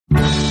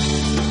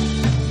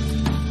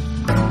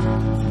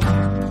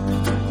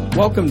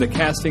Welcome to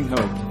Casting Hope,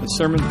 a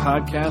sermon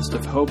podcast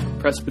of Hope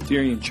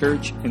Presbyterian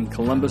Church in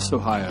Columbus,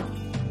 Ohio.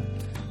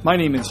 My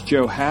name is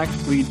Joe Hack,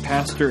 lead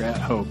pastor at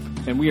Hope,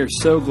 and we are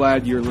so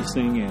glad you're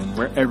listening in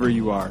wherever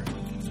you are.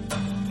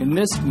 In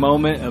this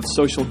moment of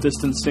social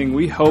distancing,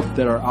 we hope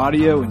that our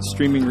audio and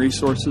streaming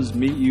resources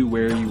meet you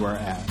where you are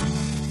at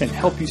and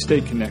help you stay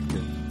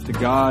connected to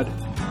God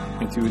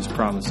and to His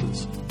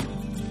promises.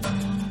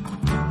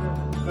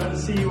 Glad to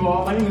see you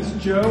all. My name is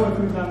Joe, if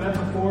we've not met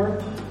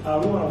before.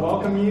 We want to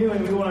welcome you,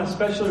 and we want to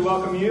especially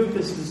welcome you if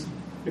this is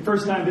your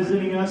first time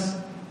visiting us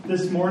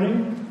this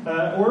morning,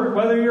 or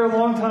whether you're a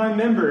long-time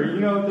member. You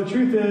know, the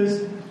truth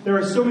is, there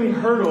are so many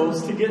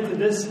hurdles to get to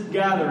this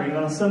gathering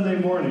on a Sunday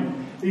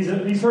morning.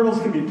 These hurdles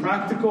can be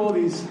practical,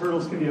 these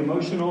hurdles can be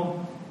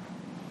emotional,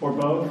 or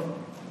both.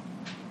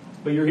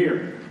 But you're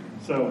here.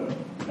 So,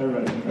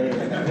 everybody,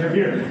 you're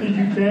here.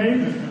 You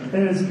came,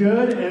 and it's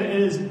good, and it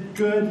is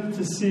good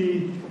to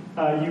see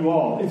you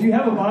all. If you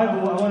have a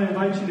Bible, I want to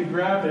invite you to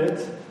grab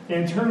it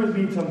and turn with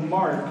me to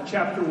Mark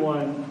chapter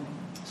 1,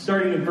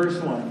 starting in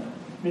verse 1.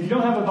 And if you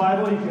don't have a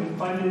Bible, you can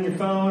find it in your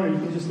phone, or you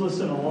can just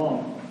listen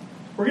along.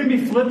 We're going to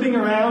be flipping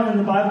around in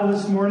the Bible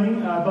this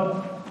morning,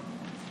 but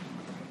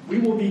we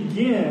will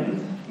begin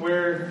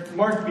where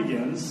Mark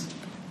begins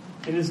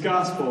in his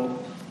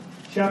Gospel,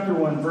 chapter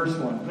 1, verse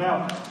 1.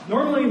 Now,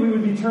 normally we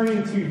would be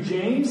turning to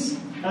James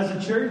as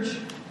a church,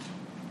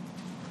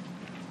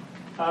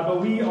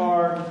 but we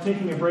are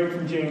taking a break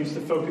from James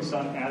to focus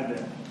on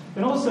Advent.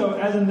 And also,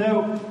 as a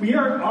note, we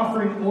are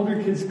offering older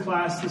kids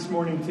class this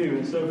morning too.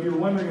 And so if you're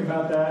wondering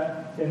about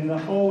that, in the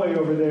hallway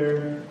over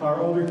there,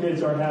 our older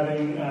kids are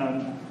having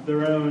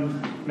their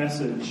own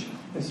message.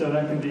 And so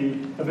that can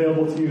be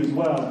available to you as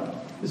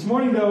well. This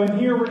morning, though, in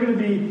here, we're going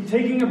to be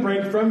taking a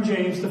break from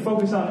James to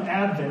focus on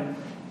Advent.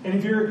 And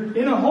if you're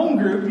in a home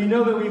group, you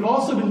know that we've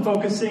also been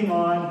focusing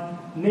on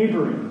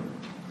neighboring.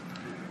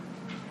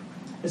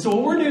 And so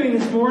what we're doing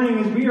this morning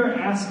is we are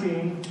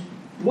asking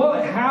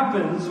what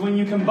happens when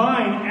you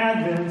combine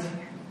Advent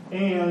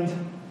and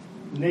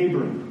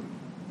neighboring.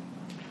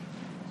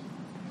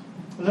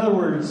 In other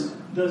words,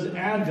 does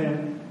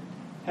Advent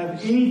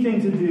have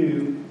anything to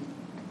do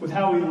with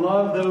how we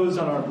love those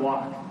on our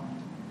block?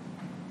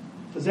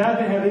 Does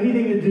Advent have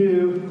anything to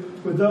do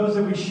with those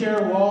that we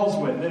share walls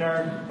with in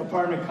our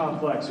apartment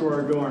complex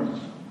or our dorms?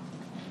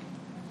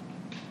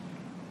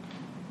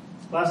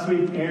 Last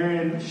week,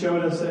 Aaron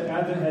showed us that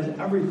Advent has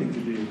everything to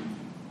do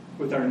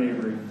with our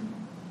neighboring.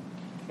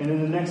 And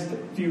in the next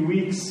few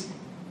weeks,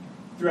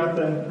 throughout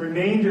the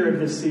remainder of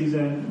this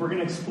season, we're going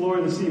to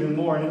explore this even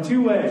more. And in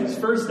two ways.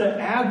 First, that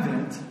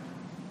Advent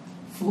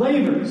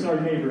flavors our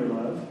neighbor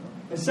love.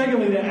 And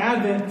secondly, that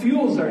Advent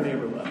fuels our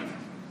neighbor love.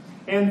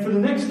 And for the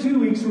next 2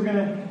 weeks, we're going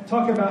to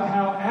talk about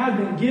how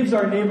Advent gives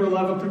our neighbor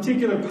love a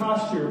particular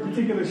posture, a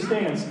particular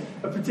stance,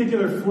 a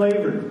particular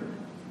flavor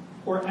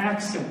or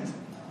accent.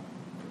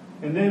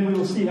 And then we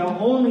will see how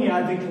only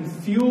Advent can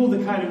fuel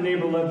the kind of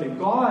neighbor love that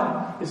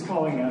God is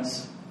calling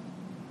us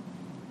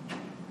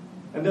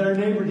and that our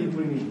neighbor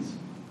deeply needs,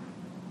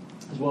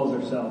 as well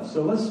as ourselves.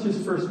 So let's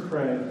just first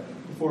pray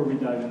before we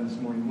dive in this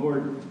morning.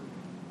 Lord,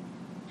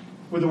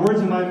 with the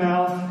words of my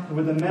mouth and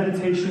with the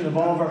meditation of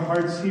all of our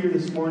hearts here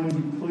this morning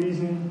be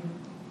pleasing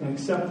and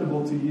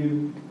acceptable to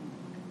you.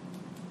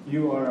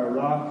 You are our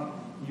rock.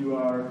 You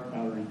are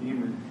our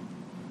Redeemer.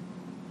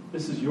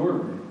 This is your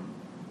word.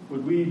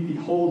 Would we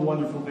behold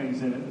wonderful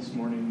things in it this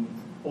morning?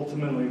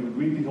 Ultimately, would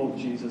we behold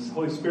Jesus?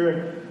 Holy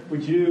Spirit,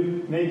 would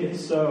you make it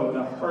so that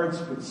our hearts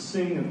would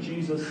sing of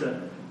Jesus,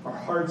 that our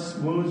hearts'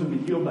 wounds would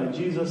be healed by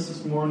Jesus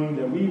this morning,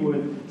 that we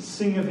would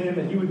sing of Him,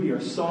 that He would be our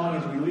song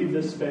as we leave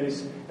this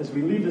space, as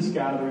we leave this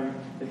gathering,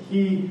 that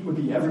He would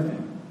be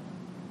everything.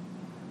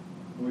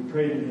 And we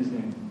pray in His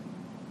name.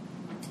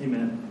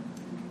 Amen.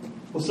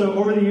 Well, so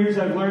over the years,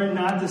 I've learned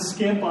not to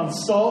skimp on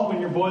salt when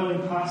you're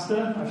boiling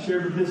pasta. I've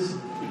shared this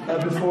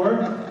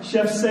before.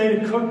 Chefs say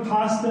to cook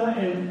pasta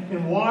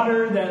in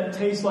water that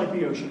tastes like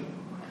the ocean.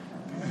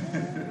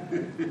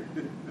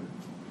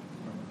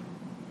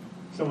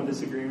 Someone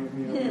disagreeing with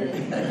me over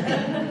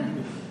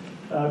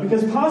here?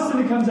 Because pasta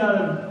that comes out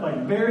of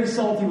like very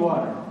salty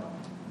water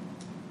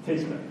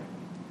tastes better.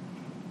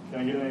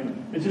 Can I get an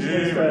amen? It just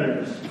tastes better.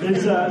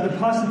 It's, the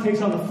pasta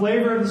takes on the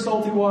flavor of the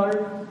salty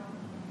water.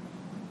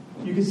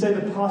 You could say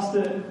the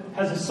pasta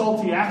has a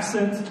salty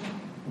accent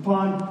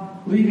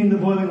upon leaving the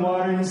boiling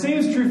water. And the same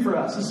is true for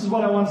us. This is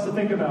what I want us to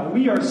think about.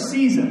 We are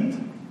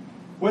seasoned.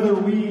 Whether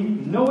we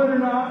know it or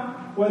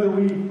not, whether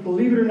we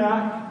believe it or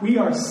not, we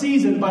are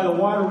seasoned by the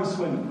water we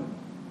swim in.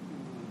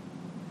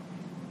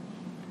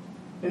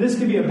 And this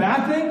can be a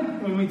bad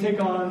thing when we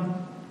take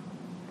on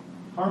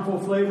harmful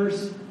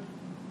flavors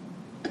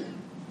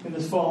in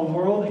this fallen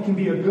world. It can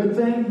be a good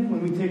thing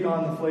when we take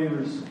on the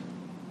flavors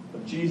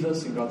of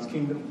Jesus and God's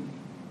kingdom.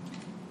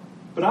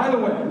 But either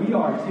way, we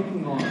are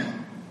taking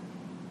on,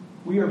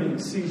 we are being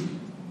seasoned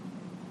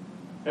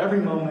every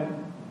moment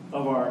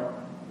of our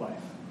life.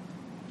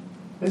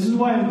 This is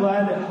why I'm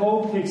glad that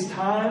Hope takes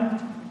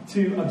time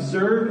to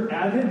observe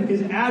Advent,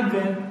 because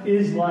Advent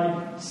is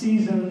like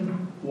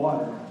seasoned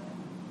water.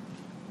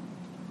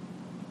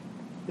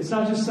 It's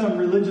not just some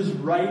religious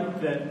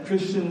rite that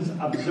Christians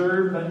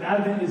observe, but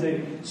Advent is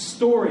a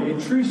story, a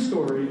true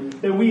story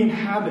that we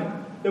inhabit,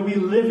 that we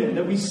live in,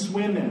 that we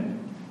swim in,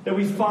 that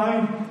we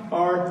find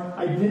our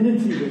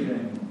identity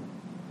within,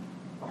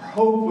 our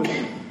hope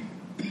within,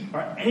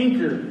 our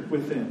anchor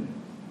within.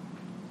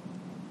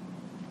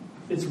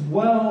 It's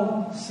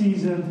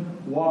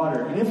well-seasoned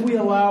water. And if we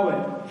allow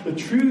it, the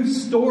true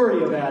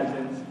story of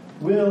Advent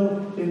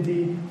will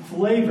indeed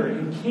flavor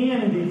and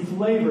can indeed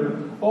flavor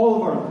all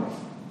of our life.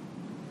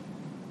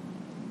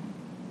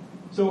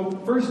 So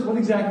first, what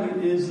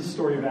exactly is the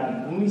story of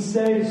Advent? When we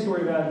say the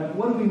story of Advent,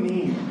 what do we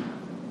mean?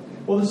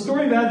 Well, the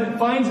story of Advent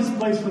finds its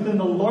place within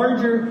the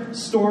larger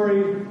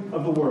story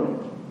of the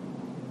world.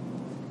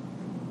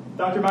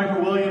 Dr.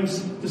 Michael Williams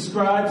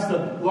describes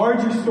the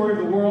larger story of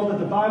the world that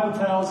the Bible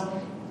tells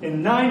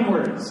in 9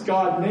 words.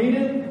 God made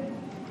it.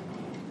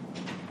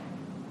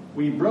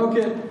 We broke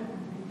it.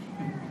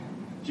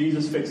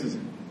 Jesus fixes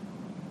it.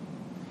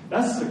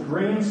 That's the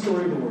grand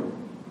story of the world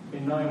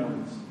in 9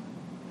 words.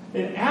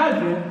 And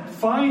Advent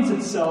finds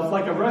itself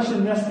like a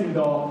Russian nesting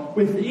doll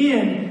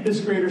within this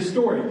greater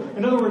story.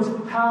 In other words,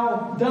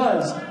 how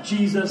does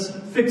Jesus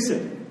fix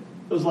it?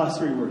 Those last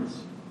 3 words.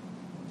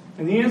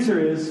 And the answer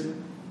is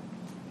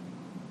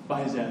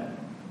by His Advent.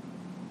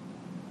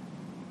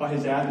 By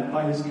His Advent,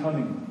 by His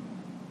coming.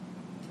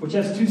 Which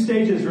has 2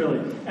 stages, really.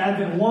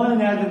 Advent 1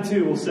 and Advent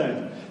 2, we'll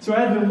say. So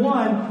Advent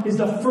 1 is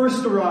the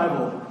first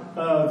arrival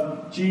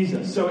of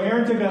Jesus. So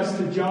Aaron took us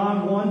to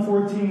John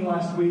 1:14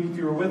 last week, if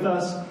you were with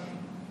us.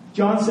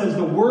 John says,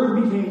 the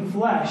Word became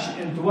flesh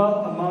and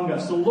dwelt among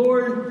us. The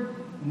Lord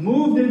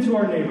moved into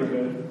our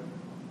neighborhood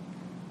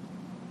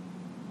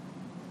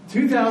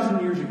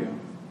 2,000 years ago.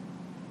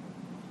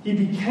 He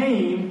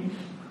became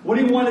what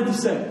He wanted to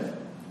say.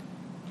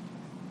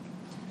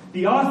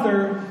 The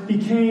author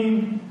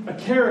became a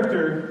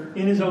character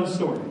in His own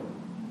story.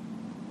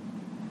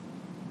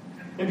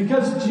 And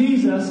because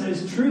Jesus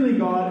is truly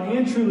God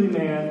and truly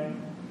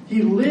man,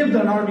 He lived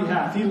on our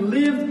behalf. He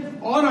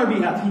lived on our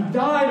behalf. He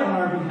died on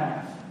our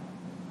behalf.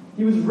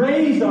 He was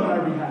raised on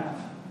our behalf.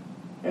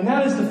 And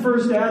that is the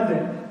first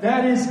Advent.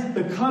 That is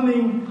the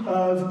coming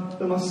of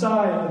the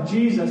Messiah, of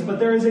Jesus. But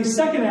there is a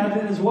second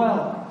Advent as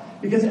well.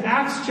 Because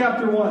Acts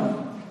chapter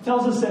 1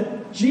 tells us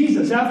that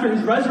Jesus, after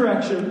His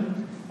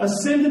resurrection,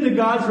 ascended to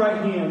God's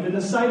right hand in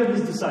the sight of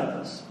His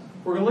disciples.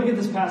 We're going to look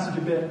at this passage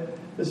a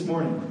bit this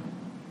morning.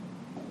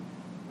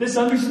 This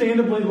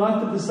understandably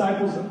left the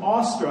disciples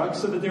awestruck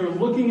so that they were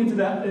looking into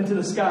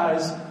the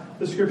skies,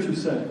 the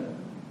Scriptures say.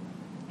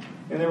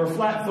 And they were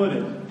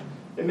flat-footed.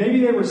 And maybe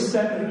they were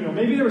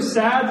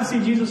sad to see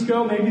Jesus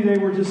go. Maybe they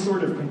were just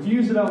sort of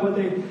confused about what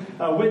they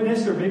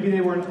witnessed, or maybe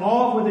they were in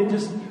awe of what they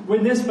just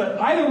witnessed.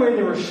 But either way,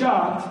 they were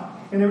shocked,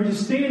 and they were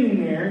just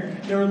standing there,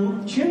 their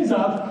chins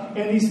up,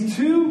 and these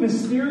 2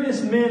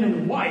 mysterious men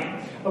in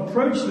white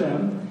approach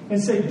them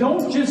and say,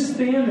 "Don't just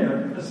stand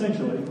there."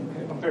 Essentially,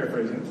 I'm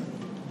paraphrasing.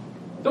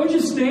 Don't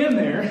just stand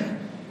there.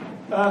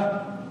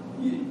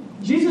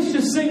 Jesus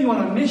just sent you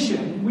on a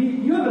mission.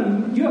 You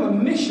have a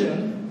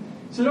mission.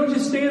 So don't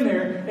just stand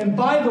there. And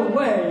by the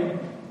way,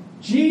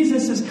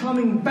 Jesus is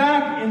coming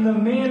back in the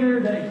manner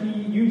that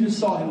you just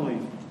saw Him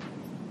leave.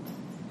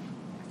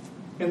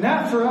 And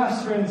that for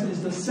us, friends,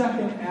 is the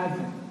second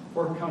Advent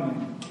or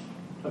coming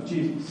of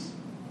Jesus.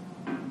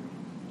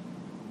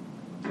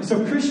 And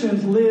so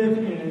Christians live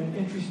in an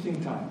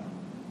interesting time.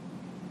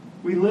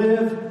 We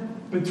live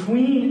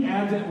between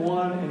Advent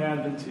 1 and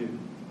Advent 2.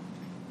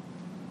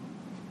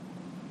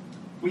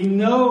 We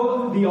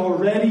know the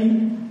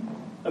already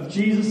of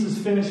Jesus'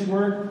 finished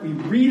work. We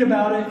read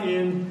about it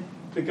in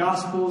the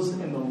Gospels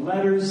and the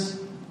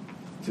letters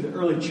to the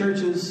early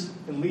churches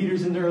and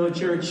leaders in the early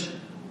church.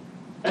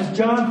 As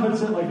John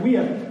puts it, like we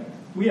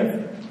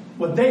have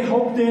what they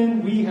hoped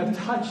in, we have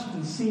touched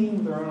and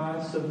seen with our own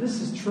eyes. So this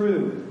is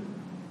true.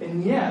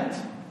 And yet,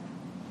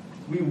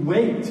 we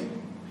wait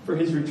for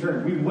His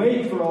return. We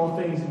wait for all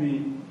things to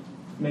be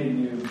made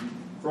new,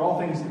 for all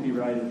things to be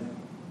righted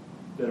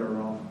that are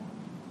wrong.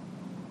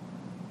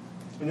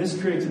 And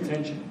this creates a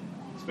tension.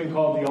 It's been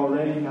called the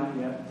already, not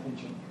yet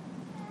tension.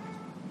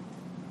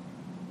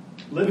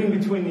 Living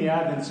between the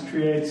Advents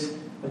creates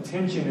a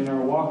tension in our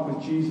walk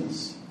with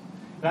Jesus.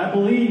 And I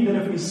believe that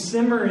if we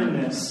simmer in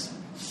this,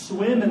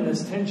 swim in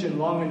this tension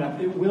long enough,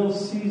 it will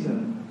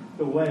season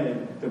the way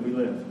that we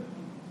live.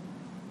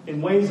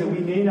 In ways that we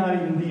may not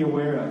even be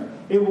aware of.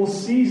 It will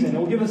season, it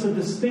will give us a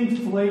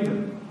distinct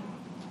flavor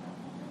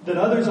that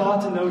others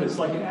ought to notice,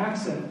 like an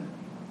accent,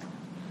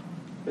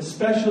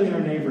 especially in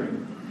our neighboring.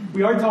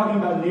 We are talking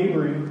about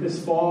neighboring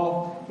this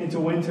fall into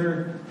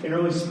winter and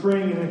early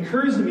spring, and it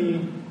occurs to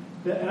me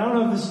that, and I don't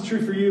know if this is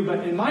true for you,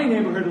 but in my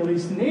neighborhood at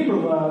least, neighbor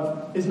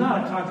love is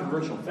not a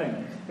controversial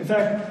thing. In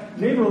fact,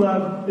 neighbor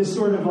love is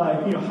sort of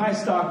like, high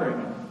stock right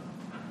now.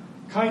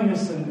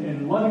 Kindness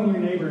and loving your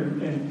neighbor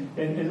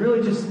and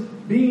really just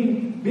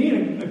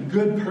being a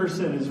good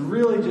person is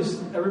really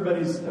just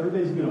everybody's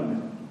good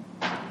on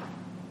that.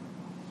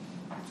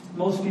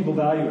 Most people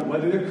value it,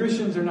 whether they're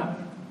Christians or not.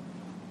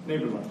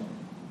 Neighbor love.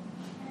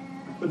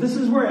 But this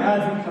is where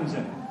Advent comes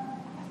in.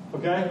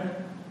 Okay?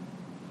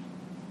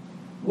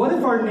 What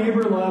if our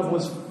neighbor love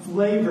was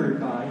flavored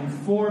by,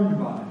 informed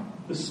by,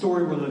 the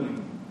story we're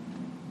living?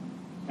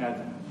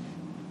 Advent.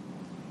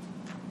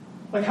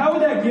 Like, how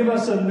would that give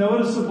us a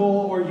noticeable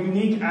or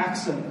unique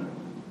accent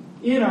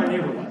in our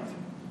neighbor life?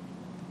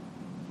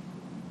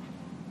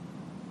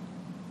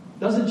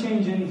 Does it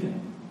change anything?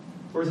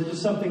 Or is it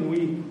just something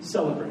we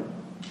celebrate?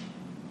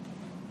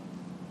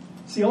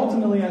 See,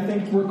 ultimately, I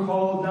think we're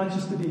called not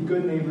just to be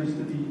good neighbors,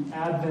 to be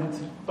Advent,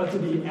 but to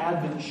be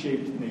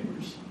Advent-shaped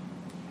neighbors.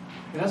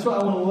 And that's what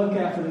I want to look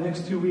at for the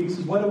next 2 weeks,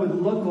 is what it would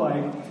look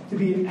like to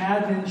be an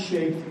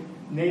Advent-shaped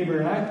neighbor.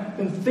 And I've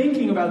been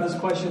thinking about this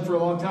question for a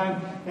long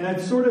time, and I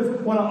sort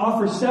of want to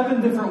offer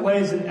 7 different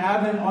ways that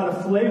Advent ought to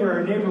flavor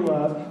our neighbor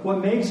love, what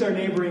makes our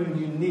neighboring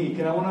unique.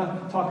 And I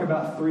want to talk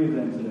about 3 of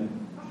them today.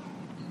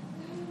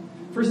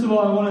 First of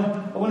all,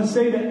 I want to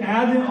say that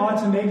Advent ought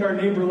to make our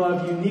neighbor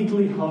love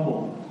uniquely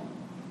humble.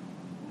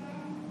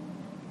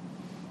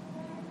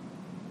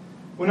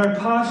 When our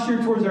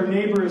posture towards our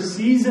neighbor is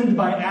seasoned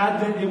by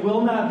Advent, it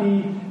will not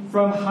be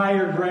from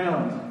higher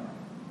ground,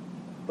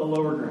 but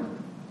lower ground.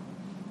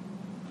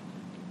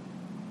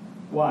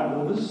 Why?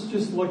 Well, let's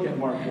just look at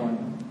Mark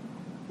 1.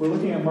 We're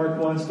looking at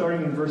Mark 1,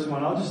 starting in verse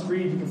 1. I'll just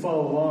read, you can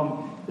follow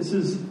along. This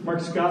is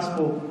Mark's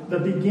Gospel, the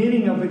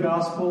beginning of the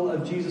Gospel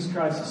of Jesus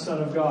Christ, the Son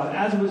of God.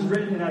 As it was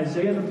written in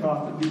Isaiah the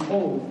prophet,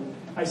 "Behold,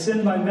 I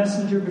send my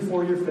messenger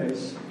before your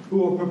face, who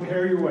will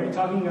prepare your way."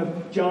 Talking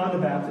of John the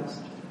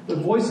Baptist. "The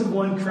voice of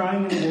one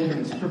crying in the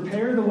wilderness,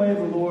 prepare the way of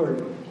the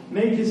Lord,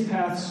 make his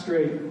path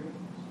straight."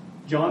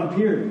 John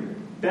appeared,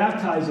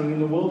 baptizing in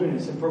the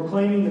wilderness and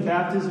proclaiming the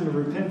baptism of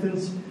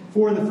repentance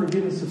for the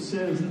forgiveness of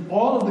sins. And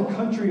all of the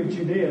country of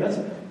Judea,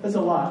 that's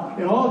a lot.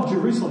 And all of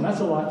Jerusalem, that's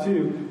a lot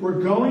too, were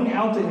going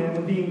out to him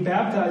and being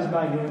baptized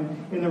by him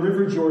in the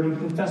river Jordan,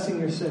 confessing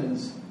their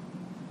sins.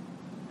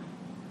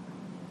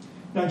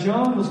 Now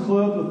John was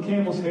clothed with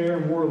camel's hair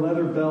and wore a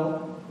leather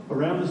belt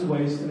around his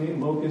waist and ate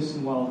locusts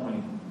and wild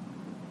honey.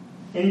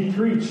 And he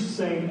preached,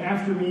 saying,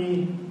 "After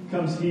me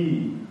comes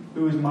he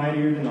who is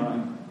mightier than I,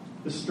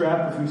 the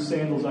strap of whose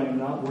sandals I am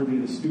not worthy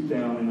to stoop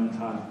down and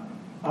untie.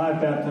 I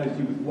have baptized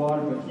you with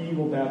water, but he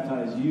will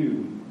baptize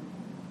you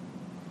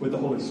with the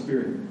Holy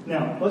Spirit."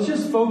 Now, let's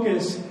just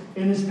focus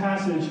in this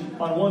passage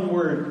on one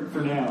word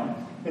for now.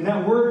 And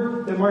that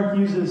word that Mark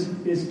uses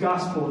is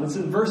gospel. And it's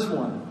in verse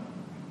 1.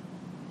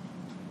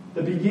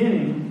 The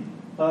beginning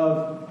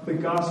of the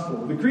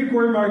gospel. The Greek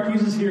word Mark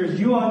uses here is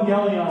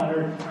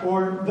euangelion,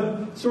 or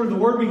the sort of the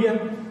word we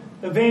get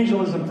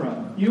evangelism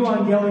from.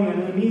 Euangelion,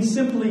 and it means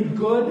simply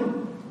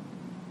good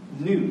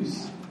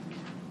news.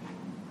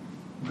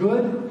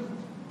 Good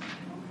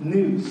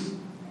news.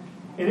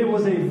 And it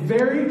was a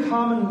very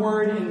common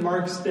word in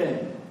Mark's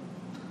day.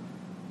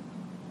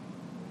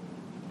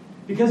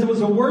 Because it was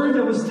a word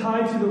that was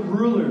tied to the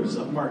rulers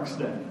of Mark's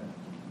day.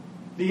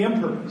 The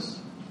emperors.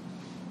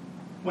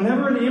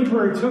 Whenever an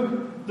emperor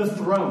took the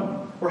throne,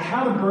 or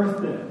had a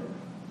birthday,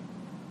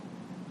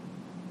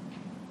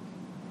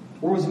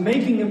 or was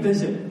making a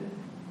visit,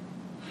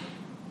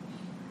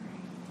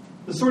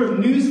 the sort of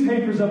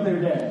newspapers of their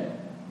day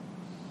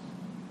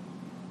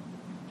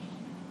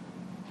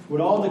would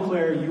all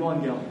declare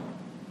euangelion.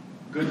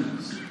 Good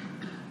news.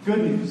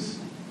 Good news.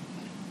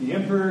 The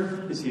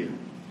emperor is here.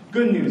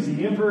 Good news.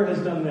 The emperor has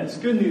done this.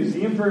 Good news.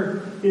 The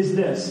emperor is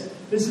this.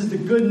 This is the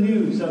good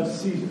news of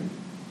Caesar.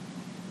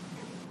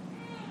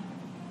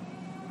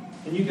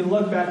 And you can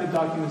look back at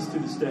documents to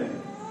this day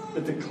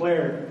that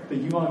declare the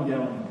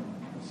euangelion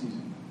of Caesar.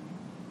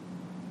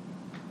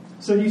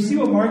 So you see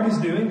what Mark is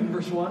doing in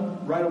verse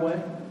 1 right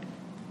away?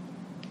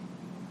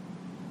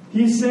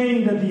 He's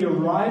saying that the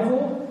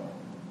arrival,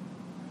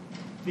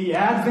 the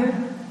advent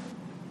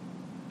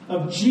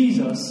of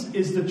Jesus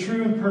is the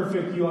true and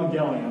perfect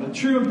euangelion, the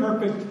true and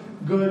perfect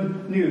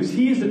good news.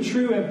 He is the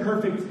true and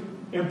perfect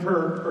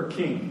emperor or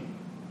king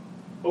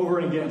over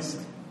and against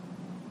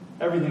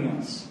everything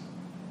else.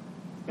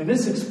 And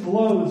this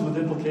explodes with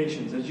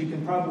implications, as you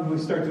can probably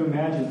start to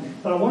imagine.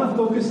 But I want to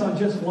focus on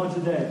just one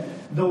today.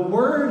 The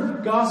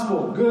word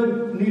gospel,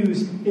 good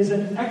news, is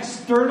an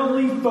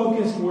externally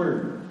focused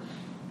word.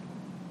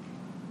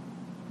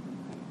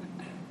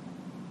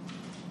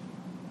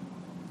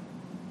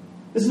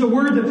 This is a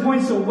word that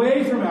points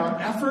away from our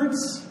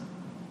efforts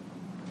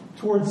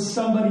towards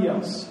somebody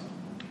else.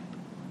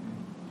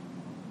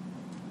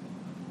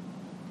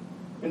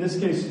 In this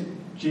case,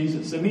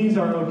 Jesus. It means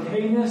our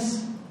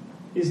okayness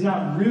is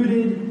not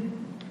rooted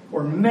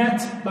or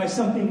met by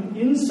something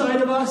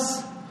inside of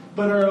us,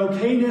 but our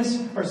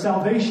okayness, our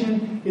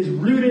salvation, is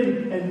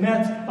rooted and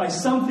met by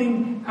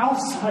something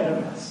outside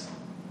of us.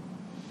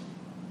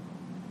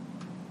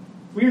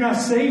 We are not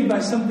saved by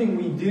something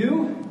we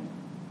do,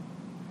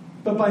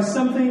 but by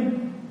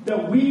something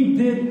that we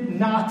did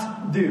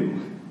not do.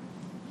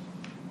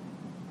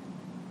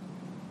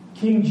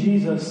 King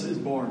Jesus is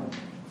born.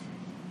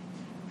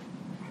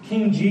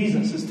 King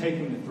Jesus is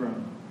taking the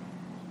throne.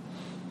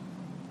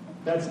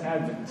 That's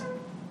Advent.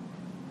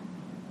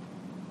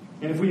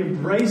 And if we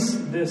embrace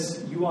this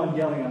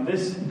euangelion,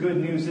 this good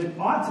news, it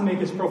ought to make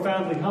us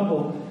profoundly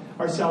humble.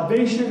 Our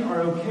salvation,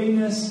 our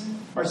okayness,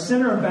 Our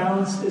center of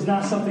balance is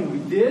not something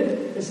we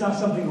did. It's not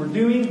something we're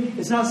doing.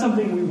 It's not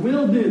something we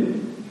will do.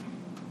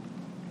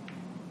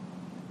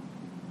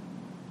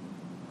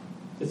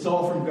 It's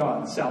all from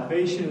God.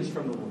 Salvation is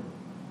from the Lord.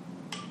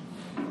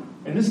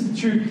 And this is the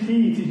true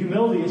key to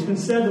humility. It's been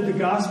said that the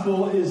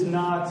gospel is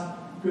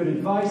not good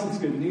advice, it's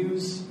good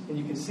news. And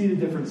you can see the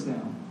difference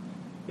now.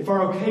 If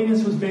our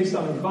okayness was based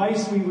on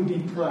advice, we would be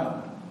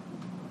proud.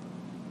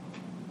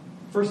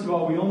 First of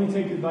all, we only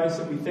take advice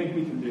that we think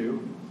we can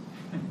do.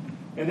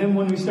 And then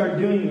when we start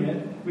doing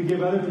it, we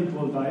give other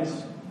people advice,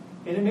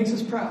 and it makes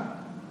us proud.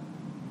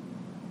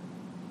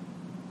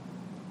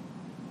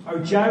 Our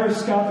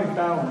gyroscopic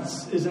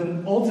balance is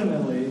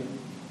ultimately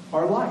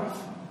our life.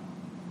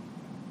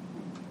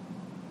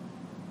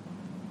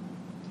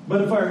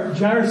 But if our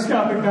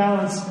gyroscopic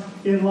balance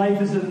in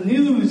life is the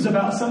news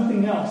about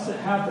something else that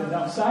happened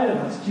outside of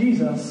us,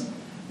 Jesus,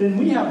 then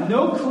we have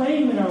no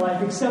claim in our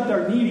life except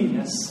our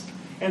neediness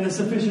and the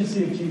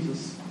sufficiency of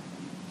Jesus.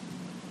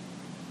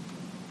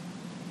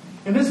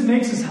 And this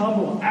makes us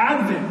humble.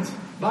 Advent,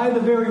 by the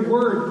very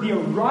word, the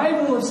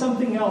arrival of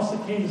something else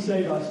that came to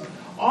save us,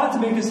 ought to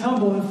make us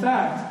humble. In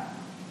fact,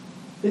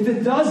 if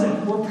it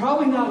doesn't, we're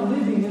probably not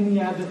living in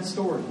the Advent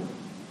story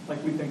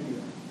like we think we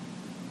are.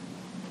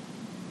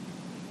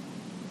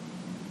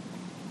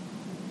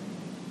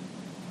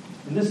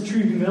 And this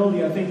true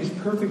humility, I think, is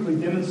perfectly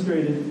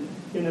demonstrated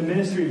in the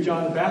ministry of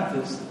John the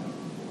Baptist.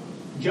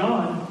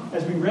 John,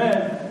 as we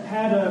read,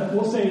 had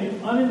we'll say,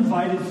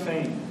 uninvited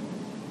fame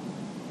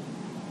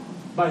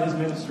by his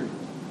ministry.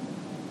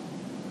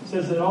 It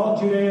says that all of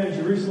Judea and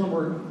Jerusalem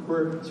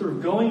were sort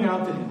of going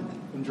out to him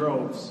in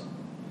droves.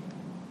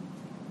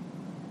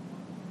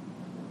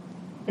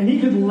 And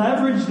he could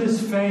leverage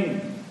this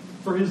fame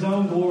for his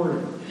own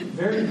glory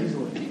very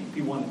easily if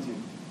he wanted to.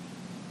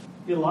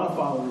 He had a lot of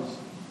followers.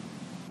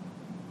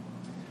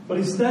 But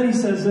his study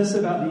says this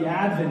about the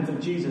advent of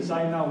Jesus: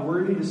 I am not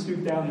worthy to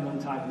stoop down and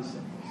untie his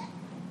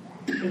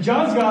sandals. In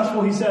John's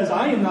gospel, he says,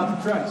 I am not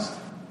the Christ.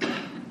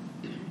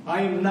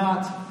 I am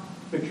not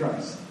the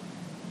Christ.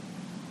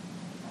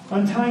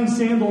 Untying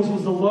sandals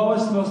was the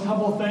lowest, most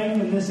humble thing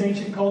in this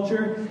ancient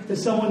culture that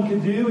someone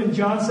could do. And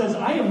John says,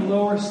 I am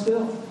lower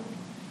still.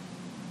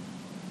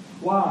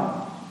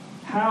 Why?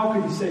 How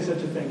could he say such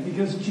a thing?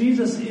 Because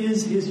Jesus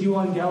is his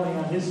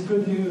euangelion, his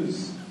good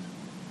news.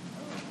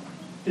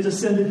 His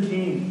ascended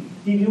king.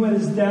 He knew at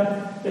his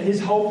depth that his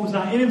hope was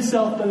not in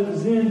himself, but it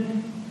was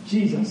in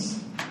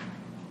Jesus.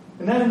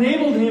 And that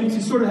enabled him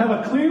to sort of have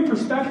a clear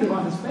perspective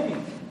on his faith.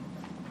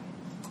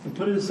 And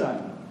put it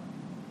aside.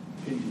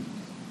 In Jesus.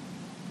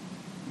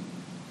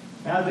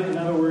 Advent, in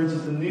other words,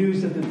 is the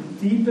news that the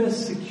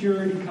deepest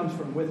security comes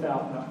from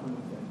without, not from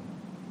within.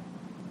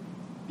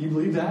 Do you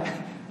believe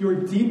that? Your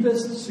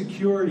deepest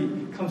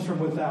security comes from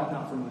without,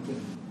 not from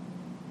within.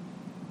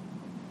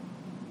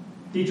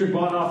 Dietrich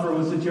Bonhoeffer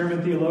was a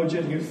German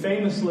theologian who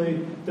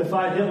famously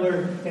defied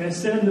Hitler and is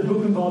sent to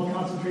Buchenwald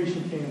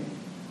concentration camp,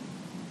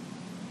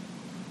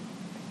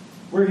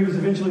 where he was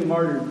eventually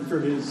martyred for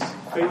his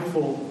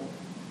faithful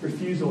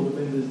refusal to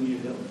bend his knee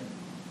to Hitler.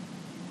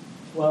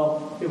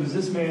 Well, it was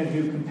this man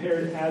who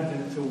compared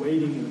Advent to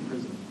waiting in a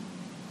prison.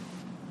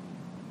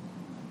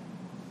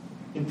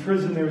 In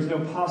prison, there was no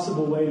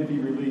possible way to be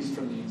released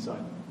from the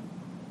inside,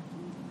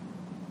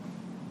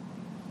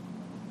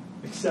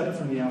 except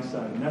from the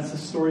outside. And that's the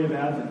story of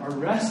Advent. Our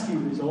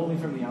rescue is only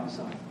from the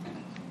outside.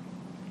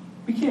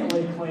 We can't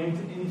lay claim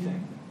to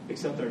anything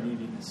except our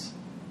neediness.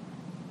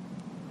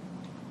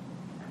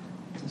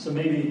 And so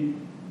maybe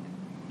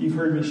you've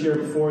heard me share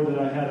before that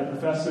I had a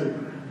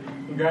professor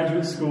in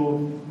graduate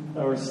school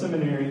or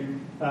seminary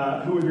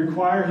who would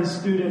require his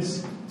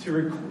students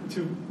to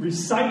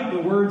recite the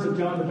words of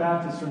John the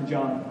Baptist from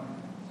John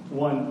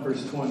 1,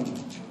 verse 20.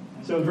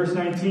 So in verse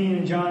 19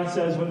 in John it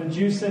says, when the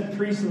Jews sent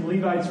priests and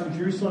Levites from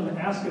Jerusalem and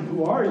asked him,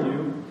 who are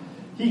you?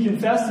 He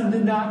confessed and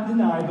did not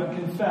deny, but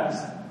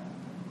confessed,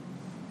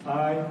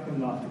 I am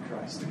not the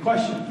Christ. The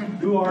question,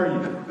 who are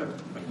you?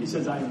 He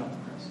says, I am not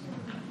the Christ.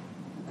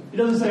 He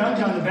doesn't say, I'm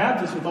John the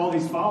Baptist with all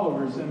these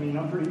followers. I mean,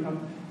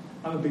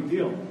 I'm a big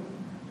deal.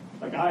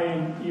 Like I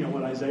am,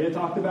 what Isaiah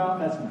talked about,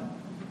 that's me.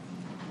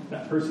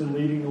 That person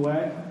leading the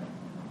way,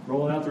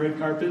 rolling out the red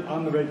carpet,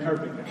 I'm the red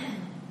carpet guy.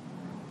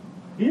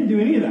 He didn't do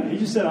any of that. He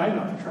just said, I am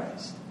not the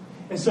Christ.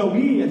 And so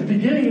we, at the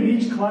beginning of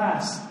each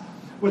class,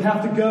 would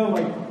have to go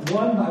like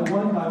one by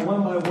one by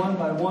one by one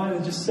by one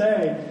and just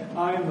say,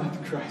 I am not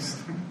the Christ.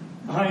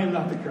 I am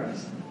not the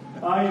Christ.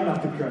 I am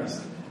not the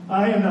Christ.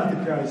 I am not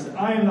the Christ.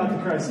 I am not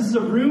the Christ. This is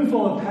a room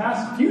full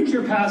of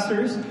future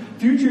pastors,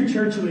 future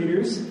church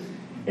leaders.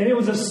 And it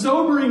was a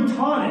sobering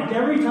tonic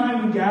every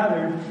time we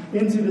gathered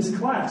into this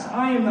class.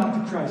 I am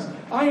not the Christ.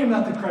 I am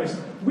not the Christ.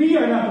 We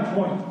are not the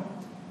point.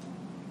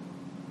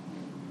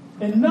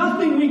 And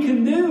nothing we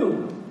can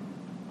do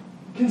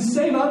can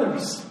save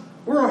others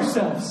or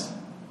ourselves.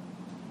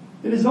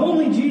 It is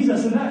only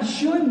Jesus, and that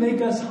should make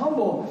us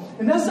humble.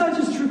 And that's not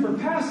just true for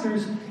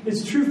pastors,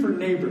 it's true for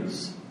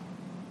neighbors.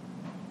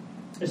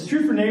 It's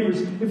true for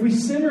neighbors. If we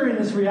center in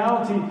this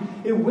reality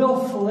it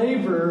will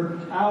flavor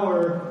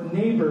our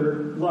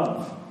neighbor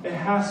love. It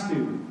has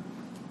to.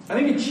 I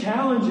think it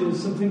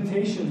challenges some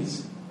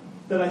temptations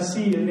that I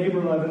see in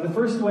neighbor love. And the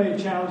first way it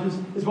challenges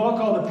is what I'll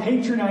call the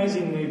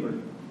patronizing neighbor.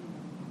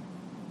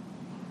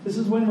 This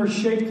is when we're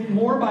shaped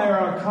more by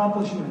our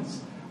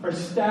accomplishments, our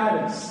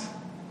status,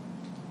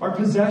 our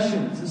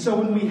possessions. And so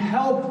when we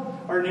help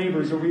our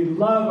neighbors or we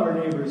love our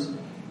neighbors,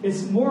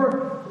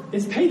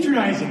 it's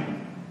patronizing.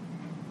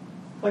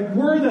 Like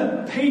we're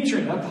the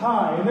patron up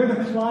high and they're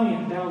the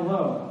client down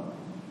low.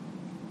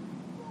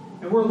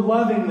 And we're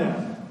loving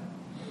them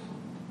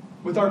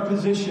with our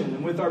position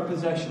and with our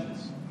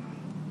possessions.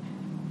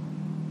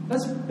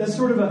 That's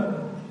sort of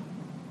a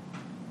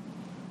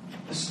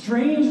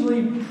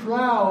strangely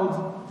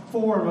proud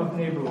form of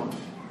neighbor love.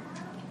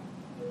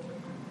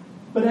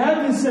 But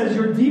Advent says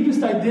your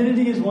deepest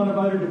identity is one of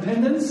utter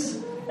dependence.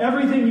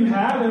 Everything you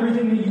have,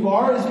 everything that you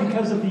are is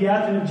because of the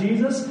advent of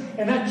Jesus.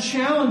 And that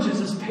challenges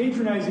this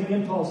patronizing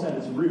impulse at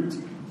its root.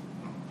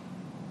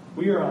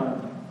 We are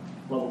on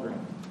level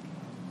ground.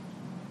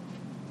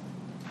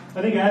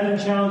 I think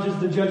Advent challenges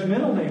the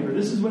judgmental neighbor.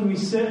 This is when we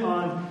sit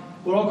on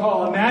what I'll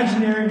call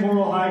imaginary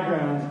moral high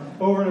ground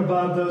over and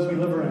above those we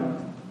live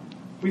around.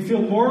 We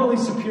feel morally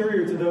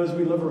superior to those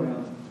we live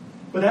around.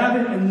 But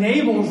Advent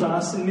enables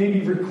us, and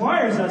maybe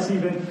requires us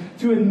even,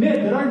 to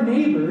admit that our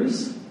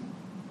neighbors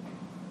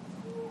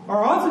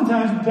are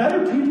oftentimes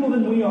better people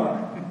than we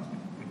are.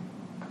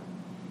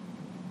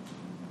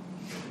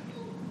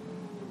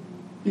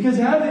 Because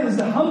Advent is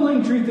the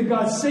humbling truth that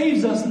God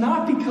saves us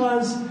not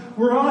because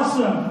we're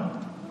awesome,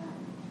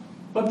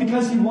 but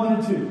because He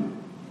wanted to.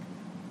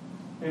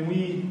 And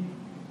we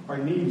are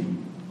needy.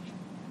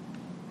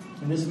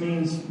 And this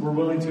means we're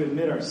willing to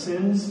admit our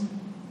sins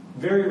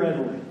very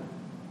readily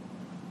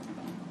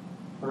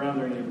around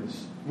our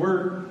neighbors.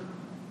 We're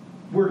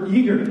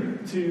eager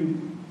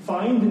to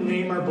find and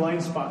name our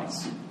blind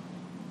spots,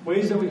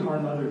 ways that we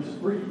harm others.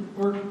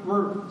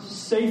 We're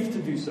safe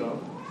to do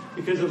so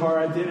because of our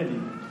identity.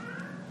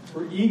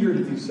 We're eager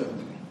to do so.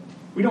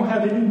 We don't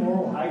have any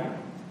moral high ground.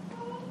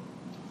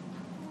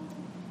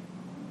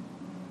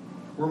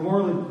 We're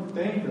morally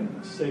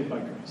bankrupt, saved by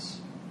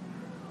grace.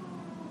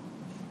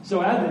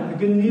 So Advent, the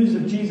good news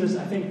of Jesus,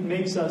 I think,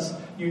 makes us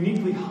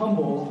uniquely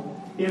humble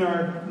in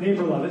our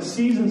neighbor love. It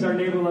seasons our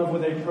neighbor love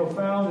with a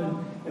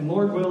profound and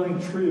Lord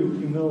willing, true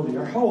humility.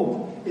 Our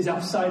hope is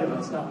outside of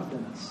us, not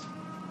within us.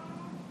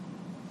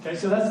 Okay,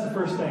 so that's the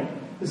first thing.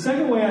 The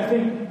second way I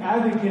think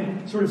Advent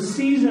can sort of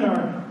season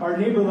our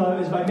neighbor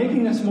love is by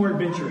making us more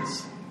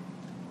adventurous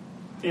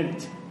in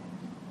it.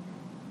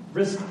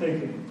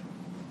 Risk-taking.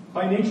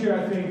 By nature,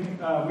 I think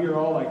we are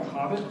all like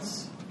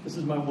hobbits. This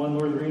is my one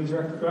Lord of the Rings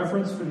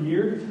reference for the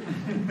year.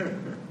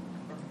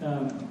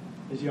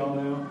 As you all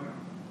know,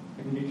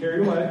 I can get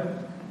carried away.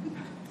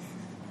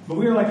 But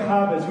we are like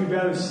hobbits. We'd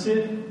rather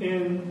sit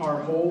in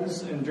our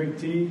holes and drink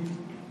tea.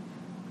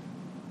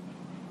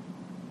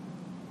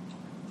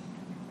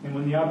 And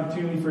when the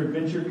opportunity for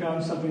adventure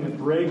comes, something that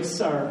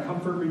breaks our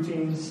comfort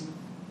routines,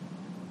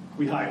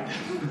 we hide.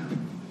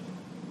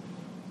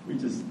 We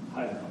just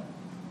hide out.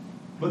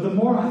 But the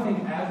more I think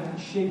Advent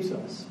shapes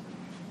us,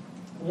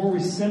 the more we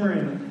simmer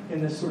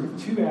in this sort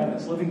of two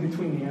Advents, living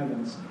between the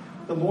Advents,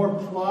 the more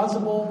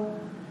plausible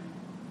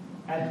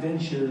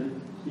adventure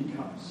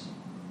becomes.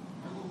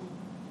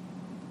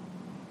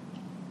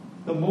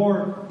 The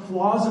more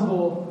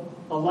plausible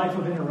a life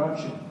of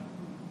interruption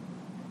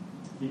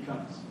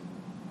becomes.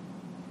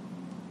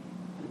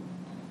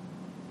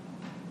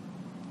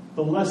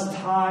 The less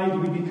tied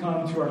we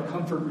become to our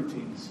comfort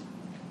routines.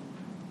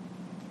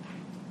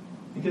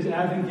 Because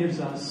Advent gives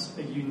us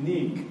a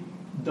unique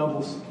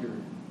double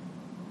security.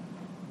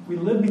 We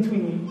live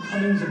between the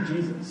comings of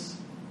Jesus.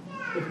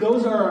 If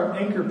those are our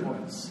anchor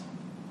points,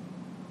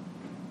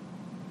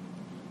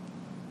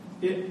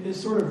 it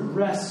sort of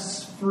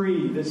rests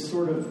free, this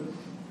sort of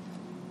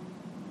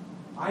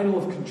idol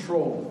of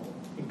control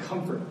and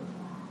comfort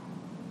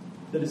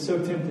that is so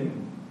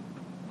tempting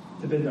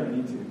to bend our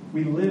knee to.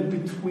 We live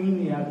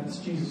between the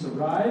Advents. Jesus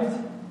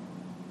arrived.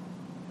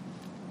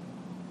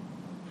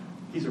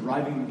 He's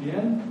arriving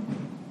again.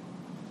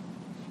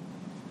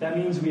 That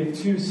means we have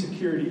two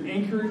security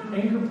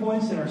anchor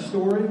points in our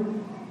story.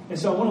 And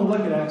so I want to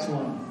look at Acts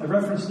 1. I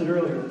referenced it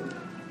earlier.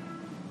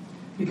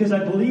 Because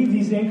I believe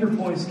these anchor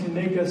points can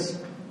make us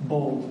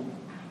bold.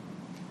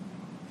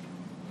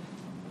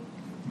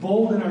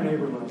 Bold in our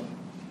neighbor love.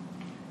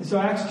 And so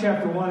Acts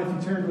chapter 1, if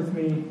you turn with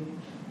me,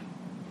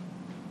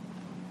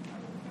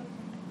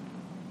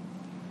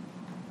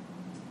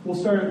 we'll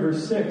start at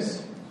verse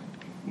 6.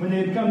 When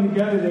they had come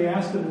together, they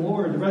asked him,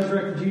 Lord, the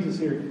resurrected Jesus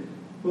here,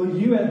 will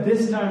you at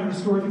this time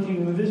restore the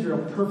kingdom of Israel?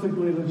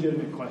 Perfectly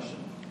legitimate question.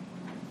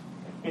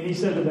 And he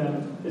said to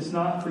them, it's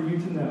not for you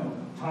to know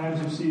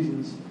times or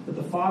seasons that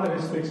the Father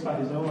has fixed by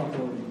His own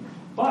authority.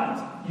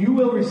 But you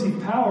will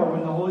receive power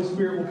when the Holy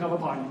Spirit will come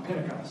upon you,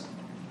 Pentecost.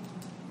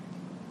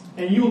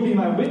 And you will be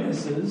my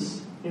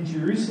witnesses in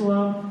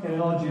Jerusalem and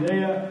in all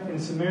Judea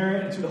and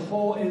Samaria and to the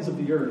whole ends of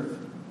the earth.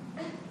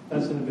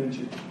 That's an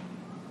adventure.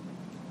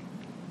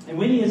 And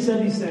when he had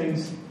said these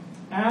things,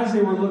 as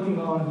they were looking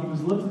on, he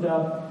was lifted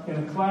up,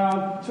 and a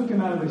cloud took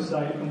him out of their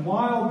sight. And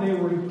while they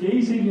were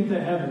gazing into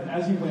heaven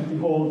as he went,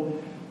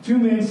 behold, two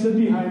men stood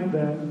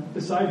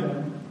beside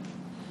them,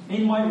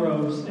 in white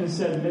robes, and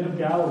said, Men of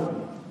Galilee,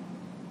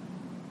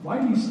 why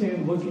do you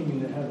stand looking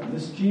into heaven?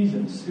 This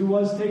Jesus, who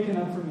was taken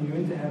up from you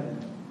into heaven,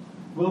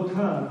 will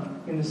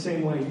come in the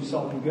same way you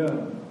saw him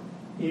go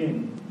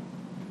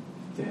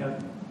into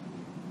heaven.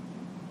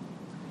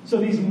 So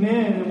these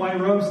men in white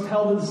robes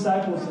tell the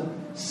disciples to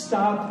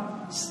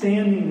stop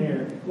standing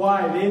there.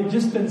 Why? They had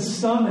just been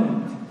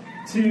summoned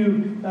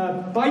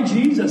by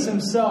Jesus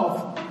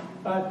himself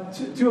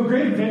to a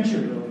great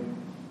adventure, really.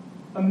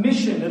 A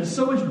mission that is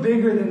so much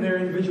bigger than their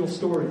individual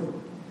story.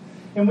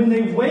 And when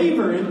they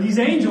waver, these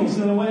angels,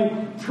 in a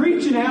way,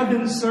 preach an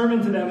Advent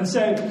sermon to them and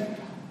say,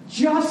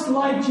 just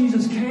like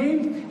Jesus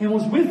came and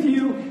was with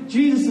you,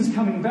 Jesus is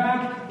coming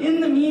back.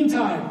 In the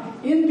meantime,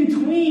 in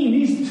between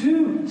these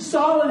two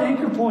solid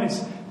anchor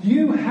points,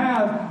 you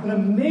have an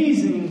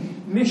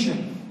amazing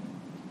mission.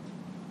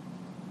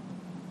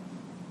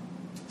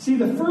 See,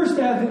 the first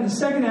Advent and the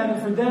second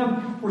Advent for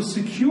them were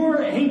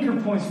secure anchor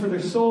points for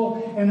their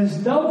soul, and this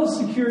double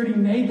security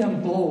made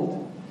them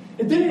bold.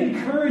 It didn't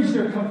encourage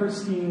their comfort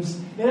schemes.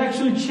 It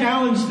actually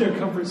challenged their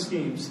comfort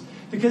schemes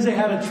because they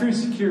had a true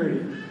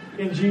security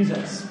in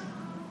Jesus.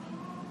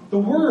 The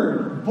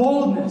word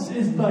boldness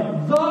is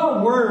like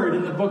the word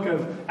in the book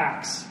of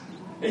Acts.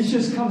 It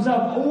just comes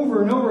up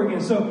over and over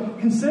again. So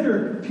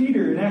consider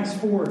Peter in Acts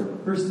 4,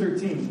 verse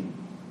 13.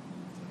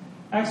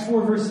 Acts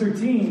 4, verse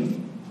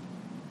 13,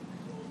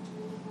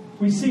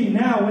 we see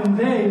now when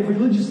they, the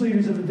religious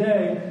leaders of the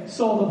day,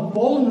 saw the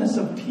boldness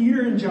of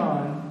Peter and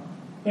John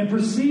and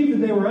perceived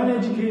that they were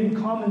uneducated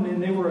common men,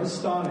 they were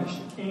astonished,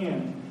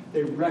 and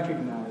they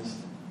recognized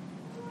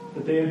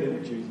that they had been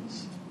with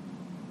Jesus.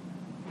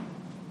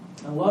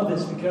 I love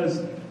this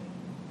because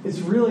it's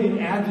really an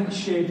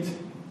Advent-shaped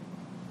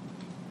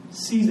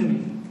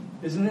seasoning,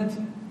 isn't it?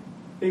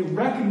 They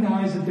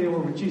recognized that they were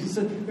with Jesus.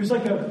 There's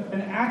like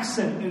an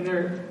accent in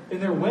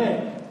their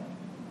way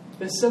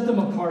that set them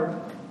apart.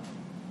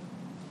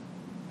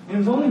 And it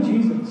was only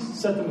Jesus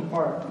set them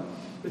apart.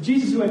 The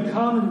Jesus who had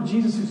come and the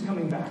Jesus who's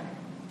coming back.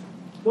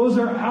 Those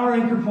are our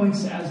anchor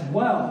points as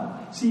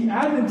well. See,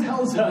 Advent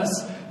tells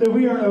us that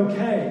we are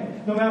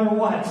okay, no matter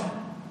what.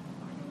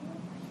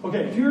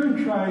 Okay, if you're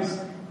in Christ,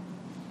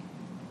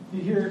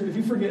 if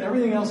you forget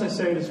everything else I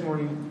say this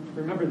morning,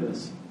 remember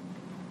this.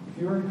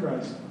 If you are in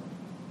Christ,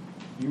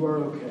 you are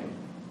okay,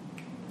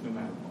 no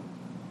matter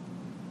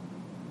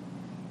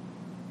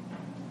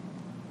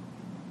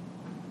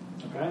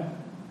what. Okay?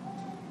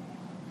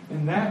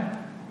 And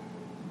that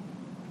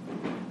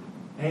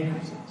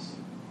anchors us.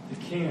 It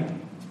can.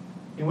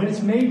 And when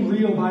it's made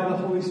real by the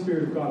Holy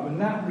Spirit of God, when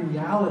that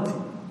reality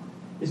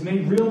is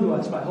made real to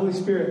us by the Holy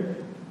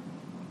Spirit,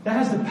 that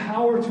has the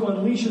power to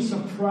unleash a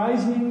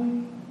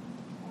surprising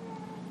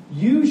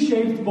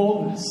U-shaped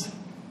boldness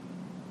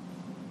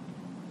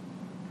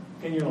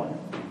in your life.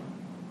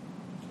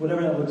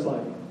 Whatever that looks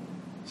like.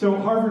 So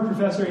Harvard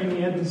professor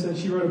Amy Edmondson,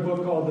 she wrote a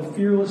book called The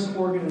Fearless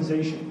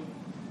Organization,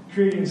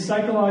 Creating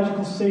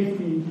Psychological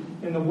Safety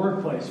in the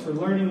Workplace for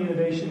Learning,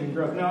 Innovation, and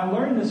Growth. Now, I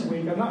learned this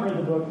week, I've not read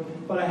the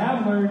book, but I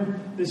have learned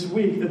this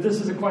week that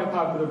this is a quite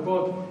popular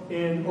book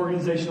in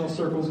organizational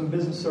circles and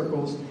business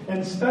circles, and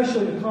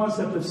especially the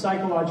concept of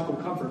psychological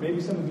comfort. Maybe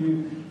some of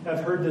you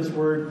have heard this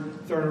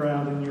word thrown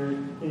around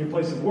in your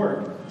place of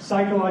work.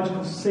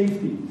 Psychological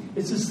safety.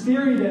 It's this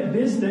theory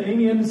that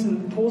Amy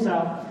Edmondson pulls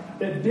out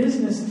that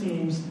business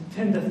teams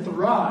tend to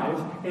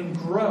thrive and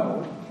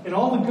grow in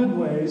all the good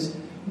ways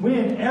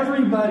when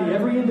everybody,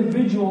 every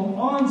individual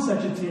on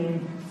such a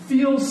team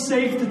feels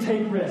safe to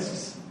take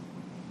risks.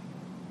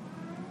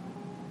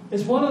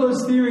 It's one of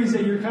those theories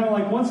that you're kind of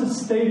like, once it's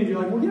stated, you're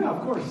like, well, yeah,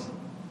 of course.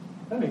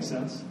 That makes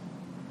sense.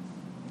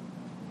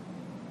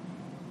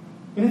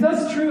 And if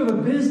that's true of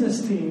a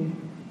business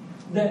team,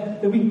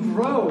 that we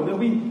grow, that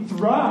we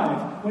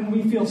thrive when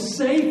we feel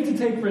safe to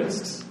take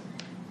risks.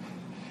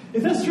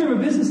 If that's true of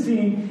a business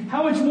team,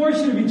 how much more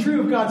should it be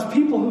true of God's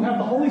people who have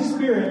the Holy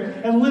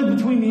Spirit and live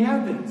between the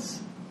Advents?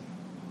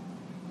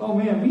 Oh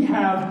man, we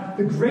have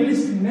the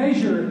greatest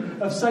measure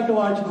of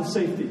psychological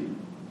safety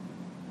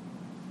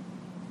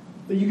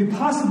that you could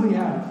possibly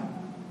have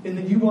in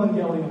the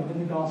Evangelion, in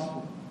the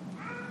gospel.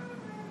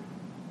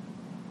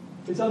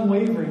 It's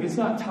unwavering. It's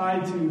not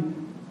tied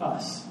to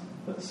us,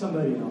 but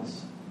somebody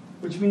else.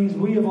 Which means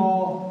we of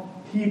all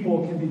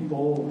people can be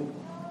bold.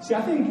 See,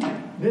 I think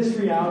this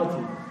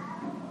reality,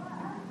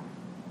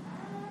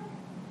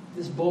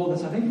 this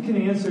boldness, I think it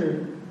can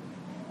answer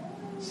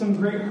some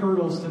great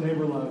hurdles to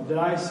neighbor love that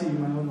I see in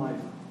my own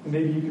life, and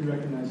maybe you can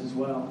recognize as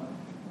well.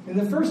 And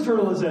the first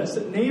hurdle is this,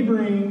 that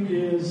neighboring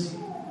is,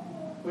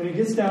 when it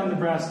gets down to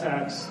brass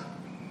tacks,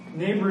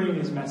 neighboring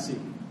is messy.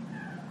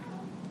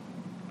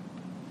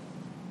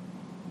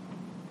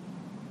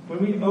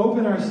 When we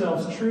open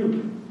ourselves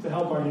truly to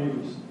help our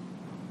neighbors,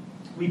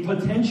 we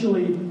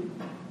potentially,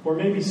 or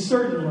maybe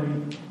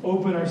certainly,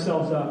 open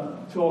ourselves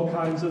up to all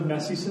kinds of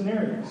messy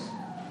scenarios,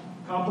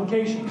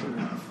 complications in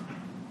life.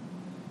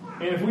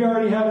 And if we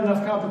already have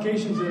enough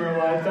complications in our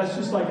life, that's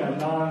just like a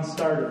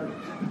non-starter.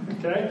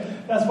 Okay?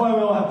 That's why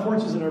we all have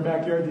porches in our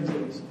backyard these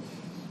days.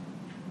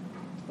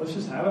 Let's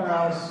just have our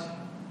house,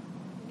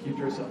 keep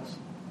to ourselves.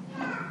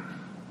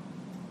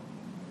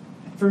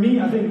 For me,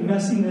 I think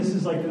messiness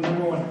is like the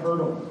number one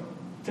hurdle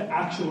to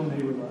actual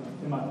neighbor love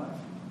in my life.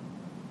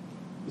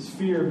 Is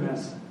fear of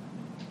mess.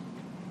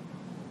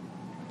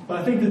 But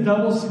I think the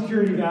double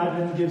security of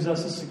Advent gives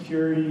us a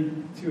security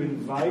to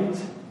invite,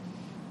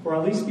 or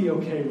at least be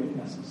okay with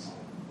messes.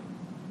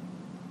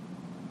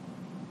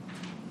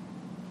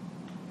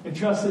 And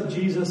trust that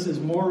Jesus is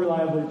more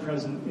reliably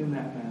present in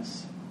that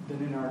mess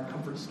than in our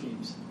comfort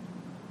schemes.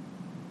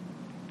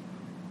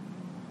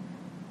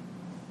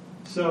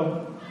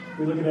 So,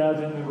 we look at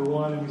Advent number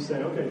 1 and we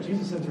say, okay,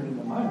 Jesus entered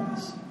into my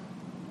mess.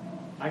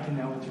 I can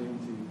now enter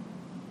into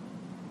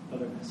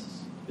other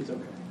messes. It's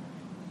okay.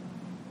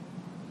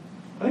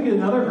 I think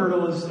another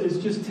hurdle is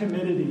just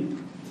timidity.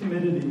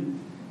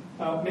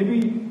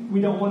 Maybe we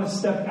don't want to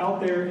step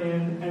out there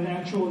in an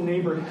actual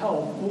neighbor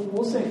help.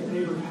 We'll say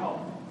neighbor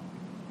help.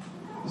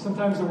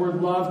 Sometimes the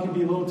word love can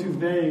be a little too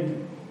vague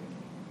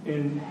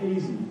and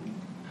hazy.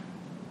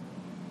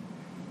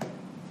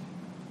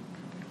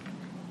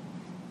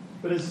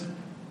 But as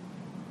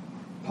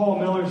Paul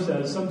Miller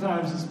says,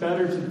 sometimes it's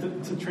better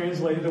to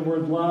translate the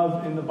word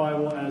love in the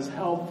Bible as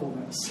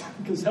helpfulness,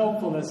 because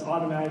helpfulness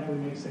automatically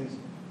makes things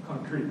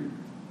concrete,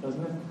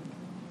 doesn't it?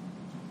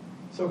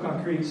 So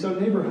concrete. So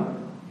neighborhood.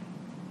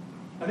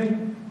 I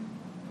think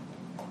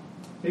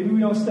maybe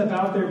we don't step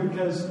out there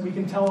because we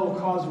can tell it'll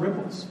cause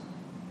ripples.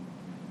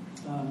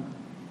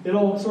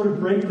 It'll sort of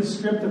break the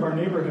script of our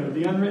neighborhood,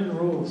 the unwritten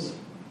rules.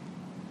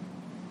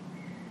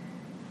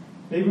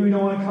 Maybe we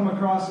don't want to come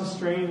across as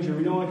strange, or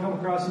we don't want to come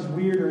across as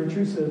weird or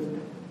intrusive.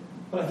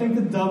 But I think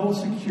the double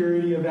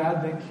security of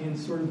Advent can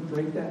sort of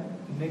break that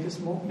and make us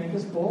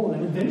bold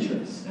and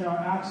adventurous in our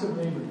acts of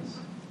neighborliness.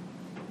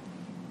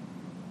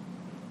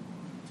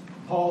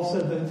 Paul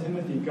said to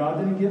Timothy, God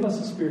didn't give us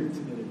a spirit of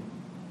timidity,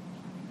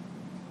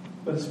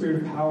 but a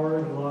spirit of power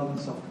and love and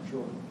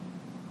self-control.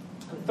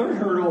 The third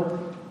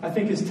hurdle, I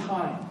think, is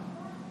time.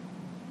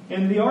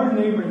 And The Art of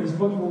Neighboring, this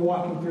book we're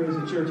walking through as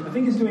a church, I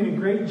think is doing a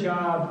great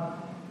job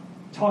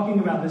talking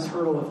about this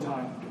hurdle of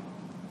time.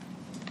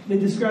 They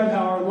describe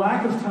how our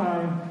lack of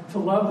time to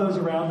love those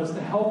around us,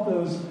 to help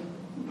those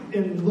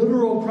in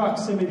literal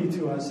proximity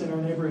to us in our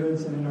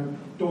neighborhoods and in our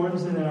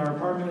dorms and in our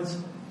apartments,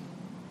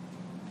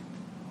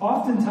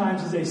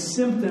 oftentimes is a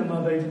symptom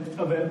of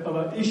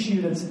an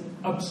issue that's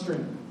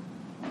upstream.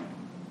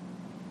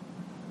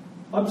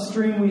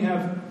 Upstream, we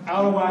have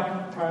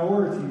out-of-whack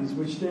priorities,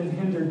 which then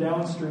hinder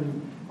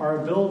downstream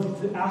our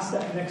ability to ask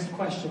that next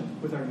question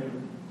with our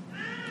neighbor.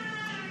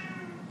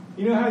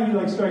 You know how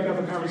you strike up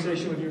a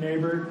conversation with your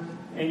neighbor,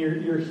 and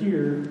you're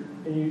here,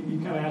 and you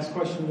kind of ask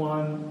question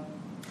 1,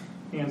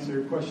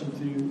 answer question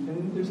 2,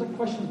 and there's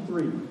question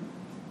 3,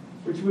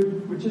 which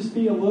would just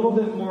be a little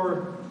bit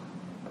more,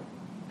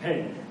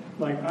 hey,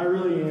 I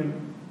really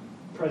am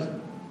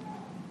present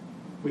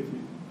with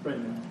you right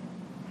now.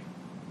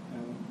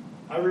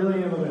 I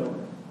really am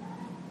available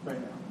right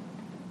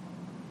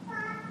now.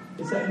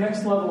 It's that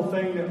next level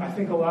thing that I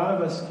think a lot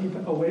of us keep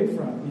away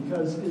from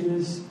because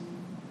it's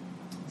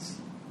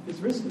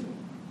risky.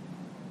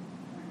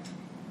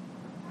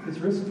 It's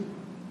risky.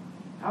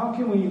 How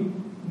can we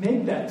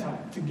make that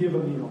time to give a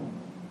meal,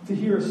 to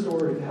hear a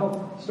story, to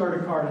help start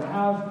a car, to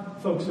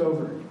have folks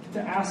over, to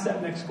ask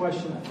that next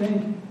question? I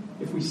think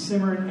if we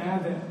simmer in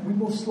Advent, we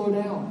will slow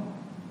down.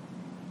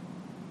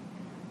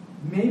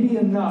 Maybe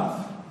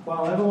enough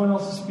while everyone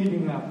else is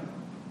speeding up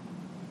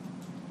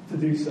to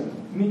do so.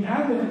 I mean,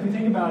 Advent, if you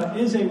think about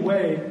it, is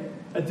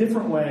a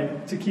different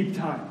way to keep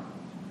time.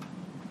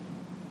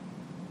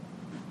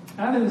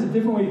 Advent is a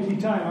different way to keep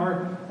time.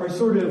 Our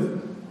sort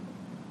of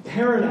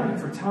paradigm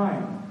for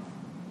time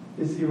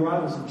is the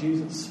arrivals of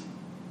Jesus.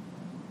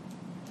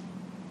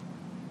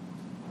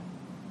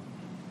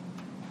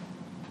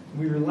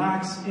 We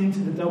relax into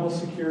the double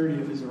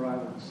security of his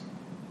arrivals.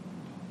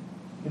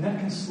 And that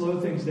can slow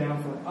things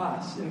down for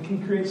us, and it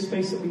can create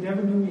space that we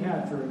never knew we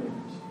had for our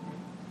neighbors.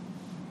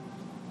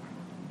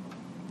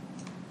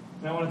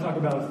 And I want to talk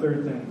about a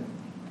third thing.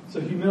 So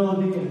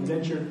humility and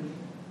adventure.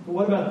 But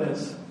what about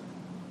this?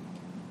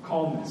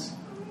 Calmness.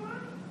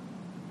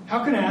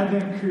 How can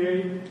Advent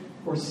create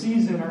or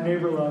season our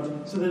neighbor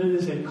love so that it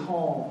is a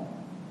calm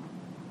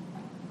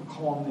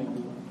neighbor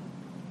love?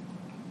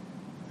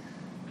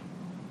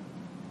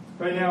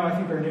 Right now, I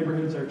think our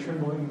neighborhoods are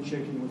trembling and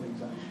shaking with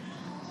anxiety.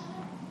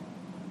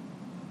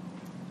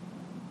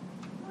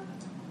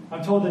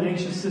 I'm told that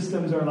anxious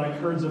systems are like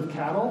herds of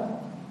cattle.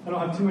 I don't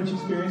have too much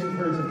experience with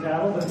herds of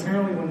cattle, but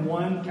apparently when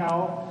one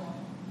cow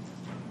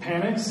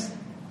panics,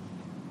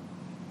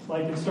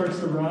 it starts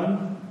to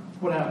run,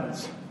 what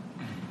happens?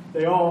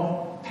 They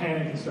all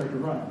panic and start to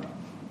run.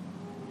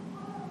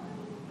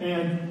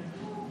 And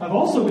I've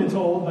also been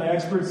told by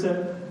experts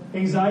that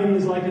anxiety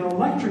is like an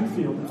electric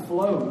field that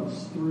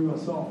flows through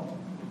us all.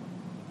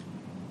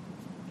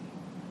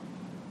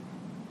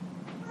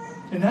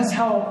 And that's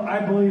how I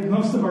believe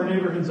most of our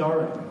neighborhoods are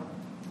right now.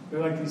 They're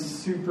like these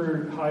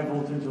super high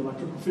voltage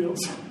electrical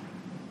fields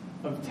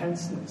of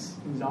tenseness,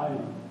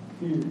 anxiety,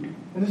 fear.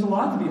 And there's a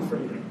lot to be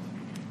afraid of.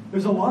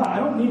 There's a lot. I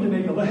don't need to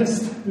make a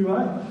list, do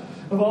I?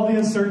 Of all the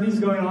uncertainties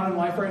going on in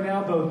life right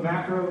now, both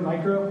macro and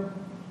micro.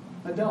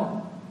 I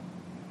don't.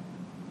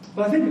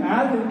 But I think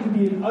Advent can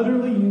be an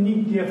utterly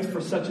unique gift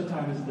for such a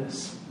time as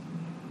this,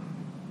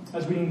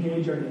 as we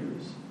engage our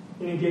neighbors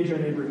and engage our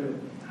neighborhood.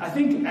 I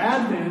think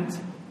Advent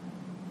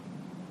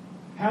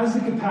has the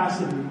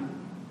capacity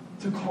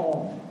to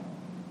calm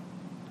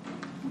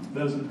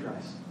those in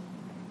Christ.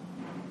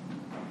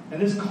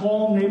 And this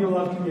calm neighbor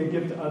love can be a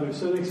gift to others.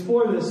 So to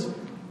explore this,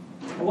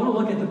 I want to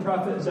look at the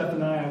prophet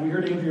Zephaniah. We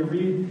heard Andrea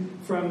read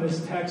from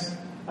this text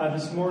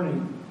this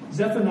morning.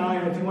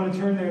 Zephaniah, if you want to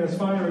turn there, that's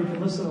fine, or you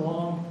can listen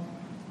along.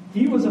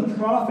 He was a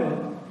prophet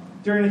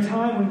during a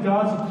time when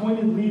God's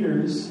appointed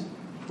leaders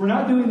were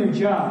not doing their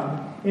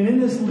job. And in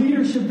this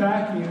leadership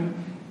vacuum,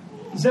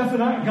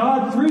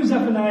 God, through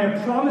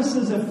Zephaniah,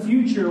 promises a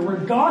future where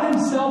God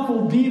himself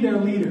will be their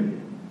leader.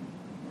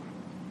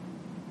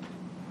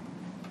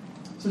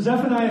 So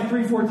Zephaniah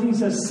 3:14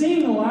 says,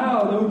 "Sing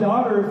aloud, O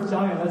daughter of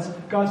Zion." That's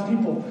God's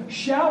people.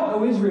 "Shout,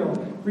 O Israel.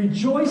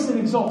 Rejoice and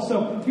exult."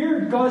 So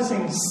here God is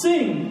saying,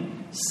 sing,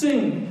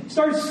 sing.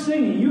 Start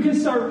singing. You can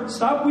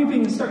stop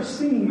weeping and start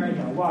singing right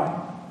now. Why?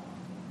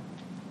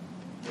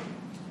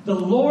 The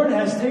Lord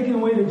has taken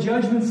away the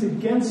judgments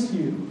against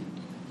you.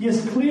 He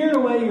has cleared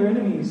away your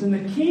enemies. And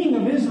the King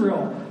of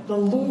Israel, the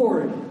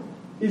Lord,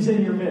 is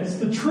in your midst.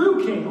 The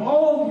true King.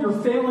 All your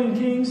failing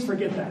kings,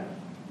 forget that.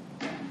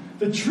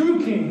 The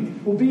true King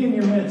will be in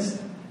your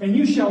midst, and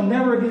you shall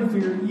never again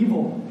fear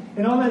evil.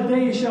 And on that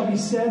day it shall be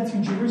said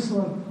to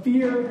Jerusalem,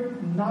 "Fear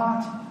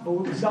not,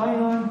 O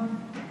Zion.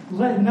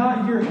 Let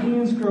not your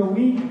hands grow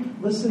weak."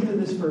 Listen to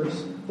this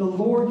verse. "The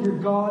Lord your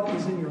God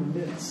is in your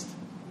midst."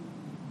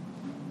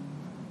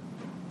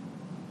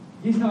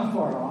 He's not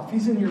far off.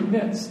 He's in your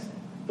midst.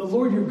 The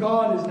Lord your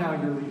God is now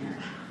your leader.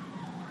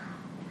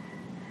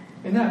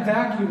 In that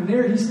vacuum,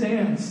 there he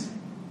stands.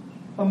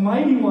 A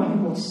mighty one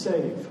who will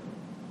save.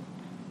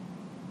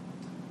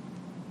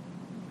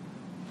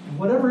 And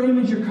whatever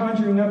image you're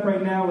conjuring up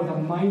right now with a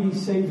mighty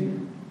Savior,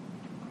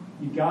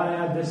 you got to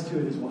add this to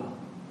it as well.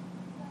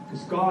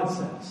 Because God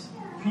says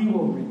he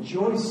will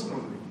rejoice over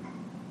you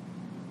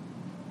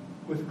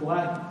with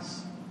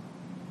gladness.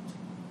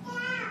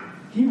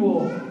 He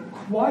will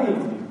quiet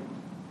you.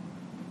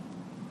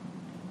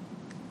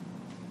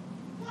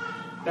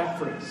 That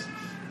phrase.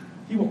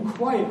 He will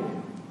quiet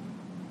you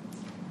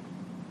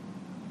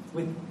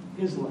with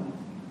his love.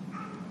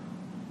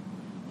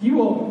 He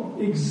will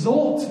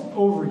exult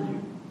over you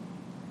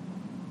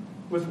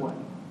with what?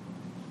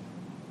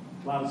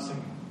 Loud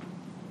singing.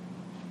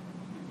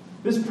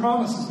 This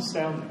promise is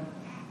astounding.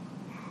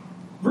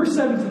 Verse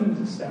 17 is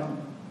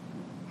astounding.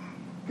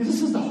 Because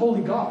this is the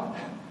holy God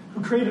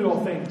who created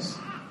all things.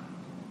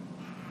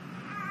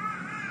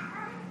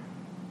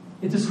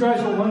 It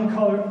describes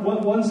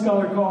what one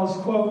scholar calls,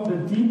 quote,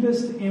 the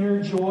deepest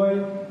inner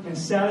joy and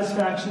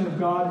satisfaction of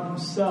God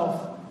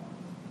himself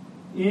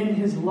in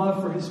his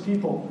love for his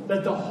people.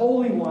 That the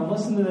Holy One,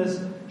 listen to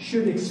this,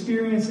 should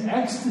experience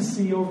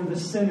ecstasy over the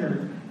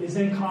sinner is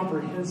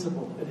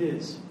incomprehensible. It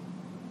is.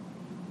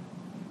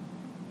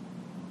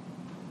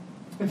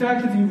 In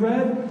fact, if you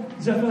read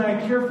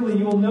Zephaniah carefully,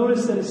 you will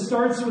notice that it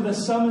starts with a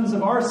summons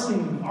of our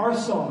singing, our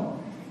song.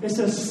 It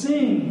says,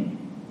 "Sing,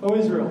 O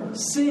Israel,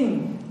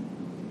 sing."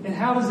 And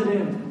how does it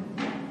end?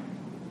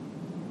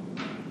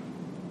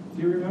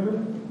 Do you remember?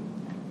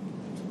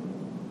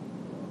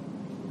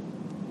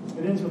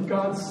 It ends with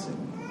God's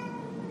singing.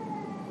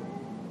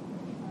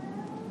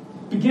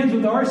 It begins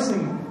with our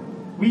singing.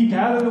 We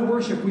gather to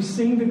worship. We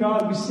sing to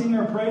God. We sing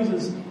our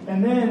praises.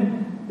 And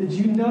then, did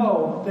you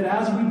know that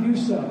as we do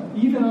so,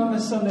 even on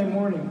this Sunday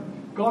morning,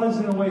 God is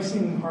in a way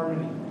singing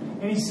harmony.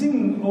 And he's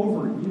singing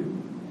over you.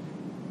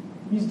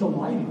 He's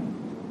delighting.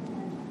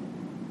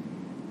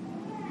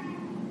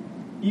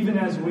 Even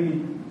as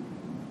we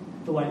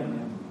delight in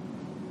him.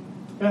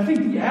 And I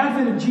think the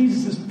advent of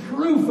Jesus is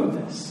proof of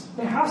this.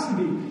 It has to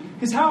be.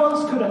 Because how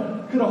else could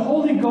a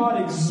holy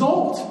God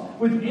exult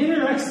with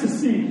inner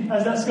ecstasy,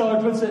 as that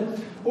scholar puts it,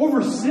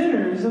 over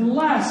sinners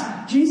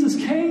unless Jesus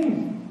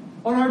came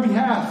on our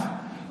behalf?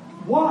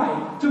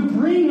 Why? To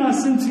bring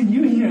us into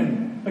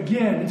union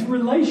again, into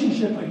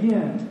relationship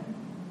again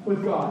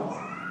with God.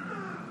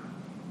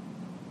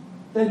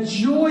 That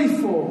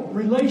joyful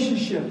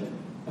relationship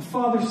of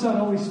Father, Son,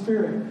 Holy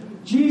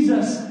Spirit.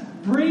 Jesus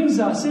brings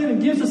us in and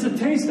gives us a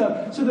taste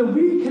of, so that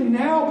we can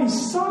now be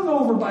sung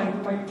over by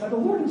the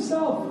Lord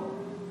himself.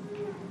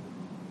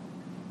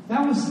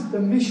 That was the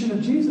mission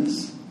of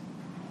Jesus.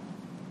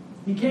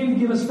 He came to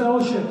give us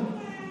fellowship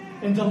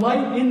and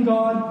delight in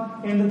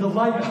God and the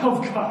delight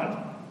of God.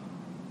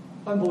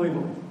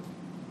 Unbelievable.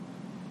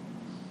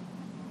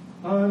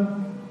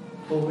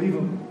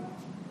 Unbelievable.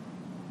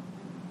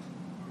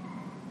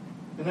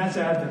 And that's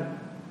Advent.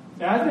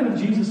 The advent of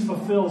Jesus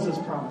fulfills this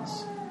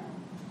promise.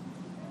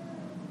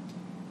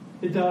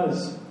 It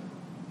does.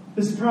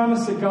 This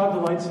promise that God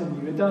delights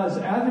in you. It does.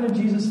 The advent of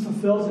Jesus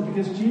fulfills it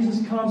because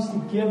Jesus comes to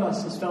give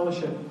us His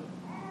fellowship.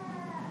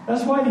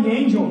 That's why the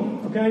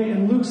angel,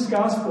 in Luke's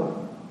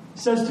Gospel,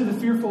 says to the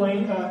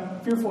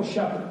fearful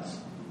shepherds.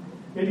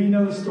 Maybe you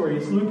know the story.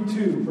 It's Luke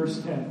 2,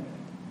 verse 10.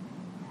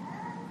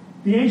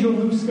 The angel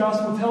in Luke's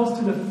Gospel tells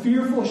to the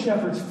fearful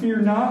shepherds, "Fear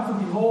not, for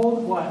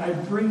behold, what? I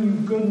bring you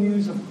good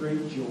news of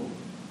great joy.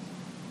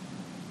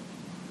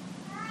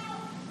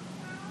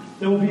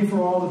 That will be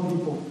for all the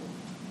people.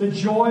 The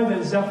joy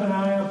that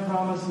Zephaniah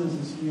promises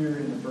is here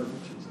in the birth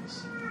of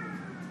Jesus."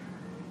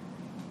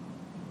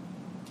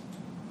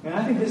 And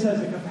I think this has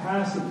a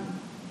capacity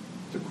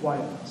to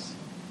quiet us.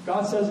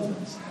 God says it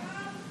does.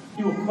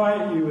 He will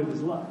quiet you with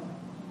His love.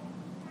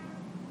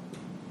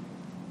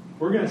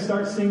 We're going to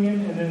start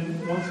singing, and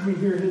then once we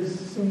hear His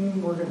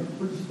singing, we're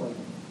just like,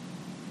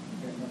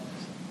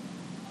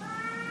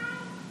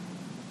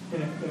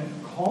 and it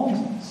calms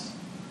us.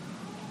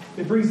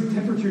 It brings the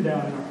temperature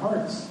down in our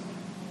hearts.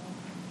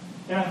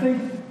 And I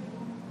think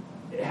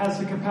it has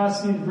the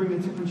capacity to bring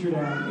the temperature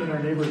down in our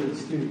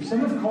neighborhoods too. Some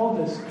have called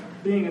this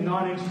being a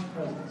non-anxious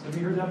presence. Have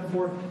you heard that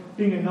before?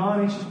 Being a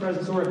non-anxious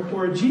presence, or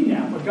a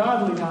GNAP, a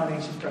godly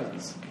non-anxious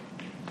presence.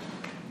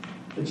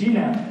 A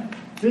GNAP.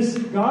 This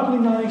godly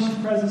non-anxious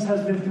presence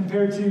has been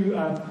compared to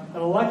an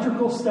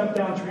electrical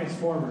step-down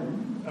transformer.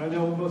 I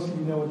know most of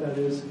you know what that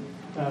is.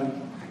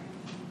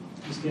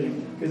 Just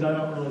kidding, because I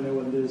don't really know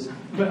what it is.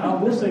 But I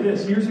will say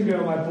this. Years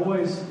ago, my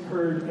boys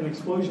heard an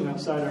explosion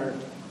outside our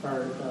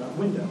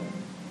window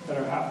at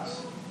our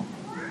house.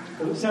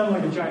 It sounded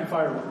like a giant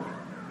firework.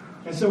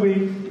 And so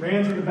we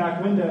ran to the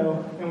back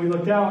window, and we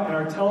looked out, and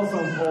our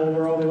telephone pole,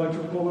 where all the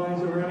electrical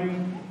lines are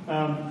running,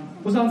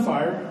 was on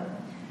fire.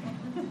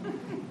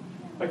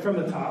 Like from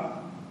the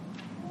top.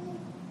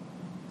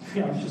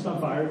 Yeah, it was just on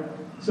fire.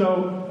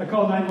 So I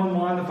called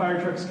 911. The fire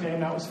trucks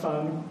came. That was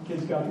fun.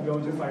 Kids got to go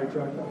into a fire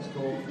truck. That was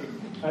cool.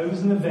 It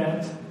was an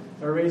event.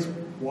 Everybody's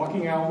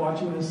walking out,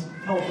 watching this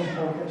telephone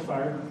pole catch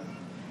fire.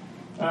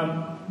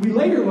 We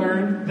later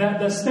learned that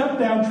the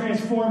step-down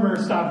transformer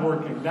stopped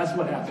working. That's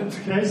what happened.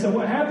 Okay, so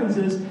what happens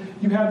is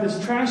you have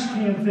this trash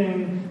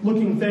can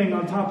looking thing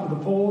on top of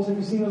the poles. Have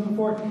you seen those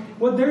before?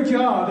 Well, their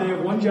job, they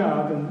have one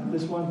job, and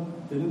this one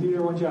didn't do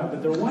their one job,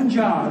 but their one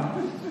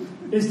job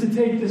is to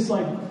take this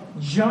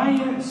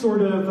giant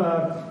sort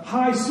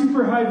of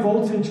super high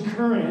voltage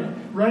current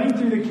running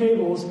through the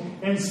cables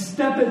and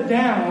step it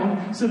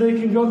down so they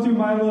can go through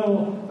my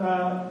little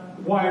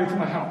wire to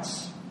my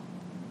house.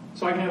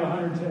 So I can have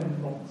 110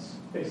 volts,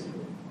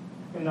 basically,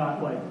 and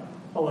not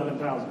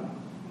 11,000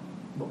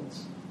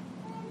 volts.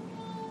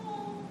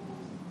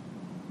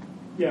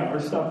 Yeah, or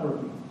stop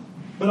working.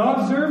 But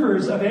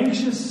observers of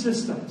anxious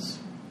systems,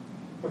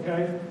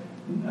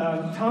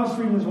 Thomas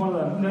Friedman is one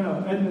of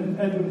them.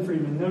 Edwin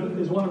Friedman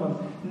is one of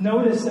them.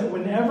 Notice that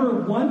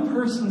whenever one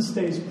person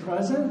stays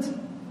present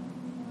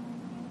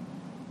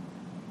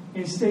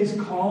and stays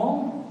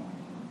calm,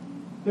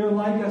 they're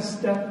like a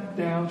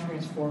step-down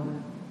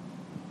transformer.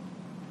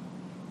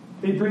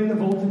 They bring the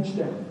voltage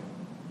down.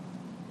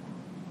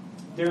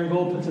 Darren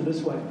Gold puts it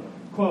this way,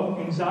 quote,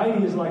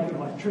 "Anxiety is like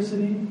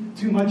electricity.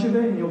 Too much of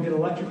it and you'll get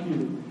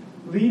electrocuted.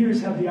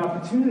 Leaders have the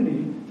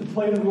opportunity to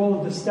play the role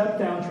of the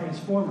step-down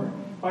transformer.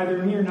 By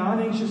their mere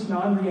non-anxious,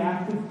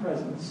 non-reactive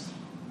presence,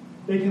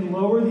 they can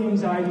lower the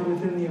anxiety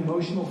within the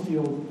emotional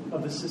field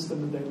of the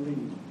system that they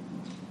lead."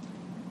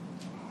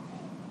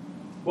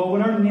 Well,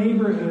 when our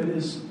neighborhood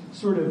is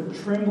sort of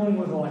trembling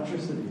with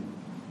electricity,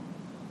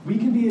 we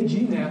can be a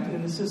GNAP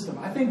in the system.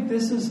 I think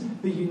this is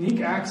the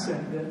unique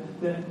accent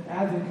that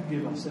Advent could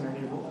give us in our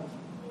neighborhood.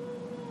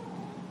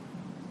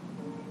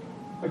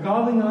 A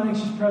godly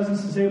non-anxious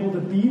presence is able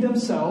to be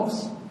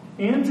themselves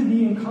and to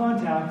be in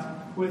contact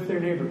with their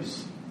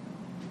neighbors.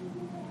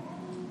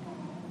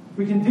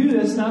 We can do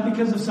this not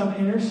because of some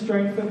inner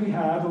strength that we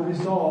have or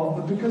resolve,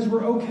 but because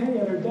we're okay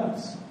at our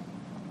depths.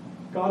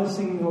 God is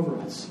singing over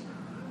us.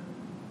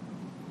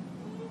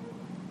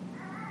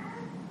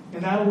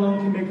 And that alone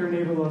can make our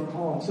neighbor love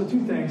calm. So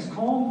 2 things.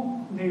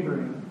 Calm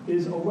neighboring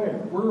is aware.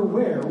 We're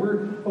aware.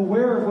 We're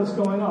aware of what's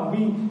going on.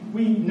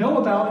 We know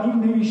about and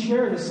even maybe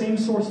share the same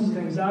sources of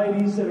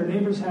anxieties that our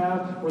neighbors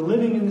have. We're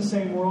living in the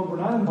same world.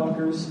 We're not in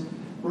bunkers.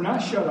 We're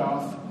not shut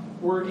off.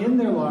 We're in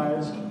their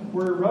lives.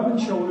 We're rubbing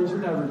shoulders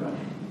with everybody.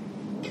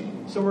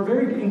 So we're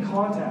very in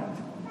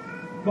contact.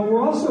 But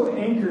we're also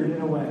anchored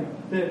in a way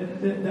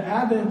that the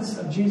advents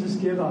of Jesus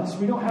give us.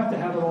 We don't have to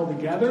have it all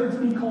together to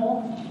be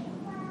calm.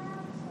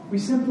 We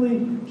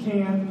simply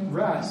can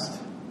rest.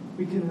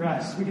 We can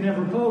rest. We can have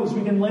repose.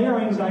 We can lay our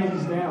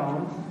anxieties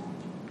down.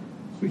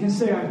 We can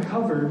say, "I'm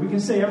covered." We can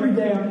say, "Every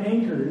day I'm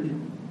anchored."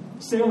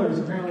 Sailors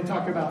apparently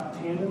talk about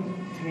tandem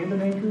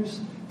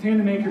anchors.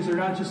 Tandem anchors are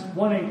not just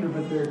one anchor,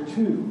 but they're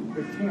 2.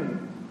 They're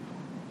tandem.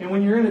 And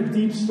when you're in a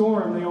deep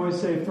storm, they always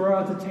say, "Throw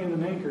out the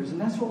tandem anchors." And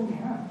that's what we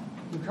have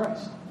in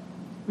Christ.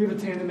 We have a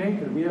tandem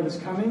anchor. We have His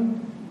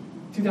coming.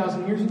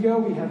 2,000 years ago,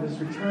 we have His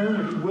return,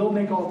 where He will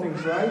make all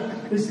things right.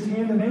 This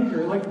tandem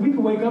anchor. We could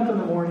wake up in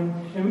the morning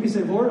and we could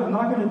say, "Lord, I'm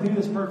not going to do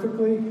this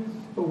perfectly,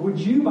 but would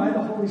you, by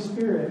the Holy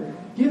Spirit,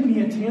 give me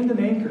a tandem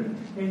anchor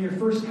in your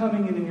first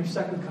coming and in your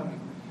second coming?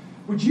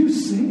 Would you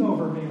sing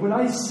over me? Would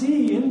I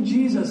see in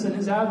Jesus and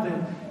his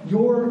advent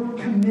your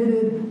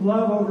committed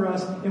love over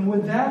us? And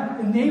would that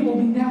enable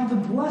me now to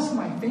bless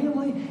my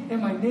family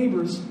and my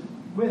neighbors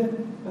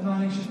with a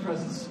non-anxious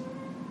presence?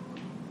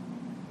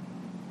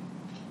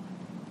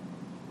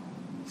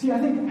 See, I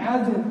think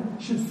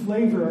Advent should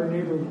flavor our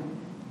neighborhood.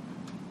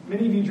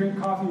 Many of you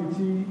drink coffee or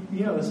tea.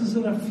 You know, this is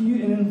an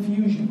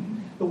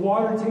infusion. The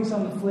water takes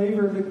on the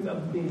flavor of the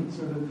beans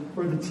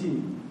or the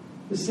tea.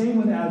 The same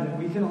with Advent.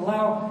 We can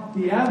allow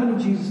the advent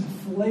of Jesus to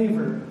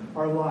flavor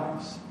our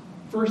lives.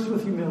 First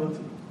with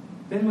humility,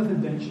 then with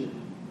adventure,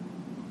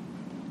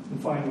 and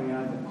finally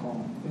Advent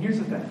calm. And here's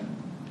the thing.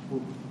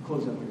 We'll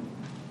close up here.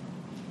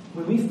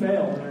 When we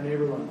fail in our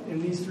neighbor life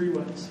in these three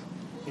ways,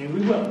 and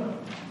we will,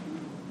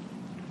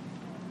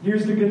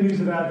 here's the good news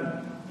of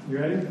Advent. You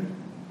ready?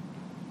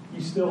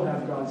 You still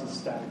have God's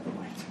ecstatic delight.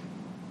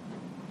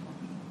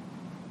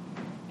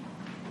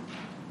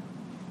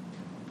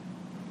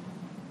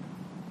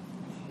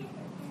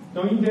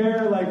 Don't you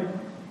dare,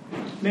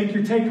 make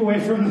your takeaway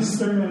from this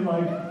sermon,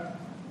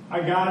 I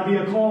gotta be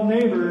a calm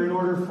neighbor in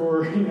order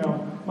for,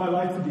 my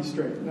life to be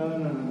straight.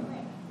 No.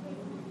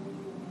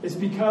 It's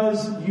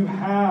because you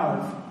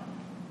have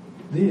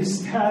the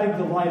ecstatic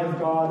delight of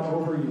God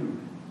over you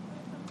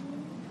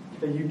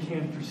that you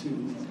can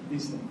pursue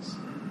these things.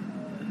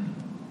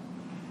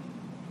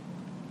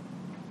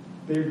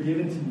 They're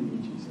given to you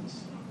in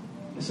Jesus.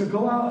 And so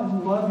go out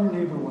and love your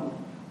neighbor well.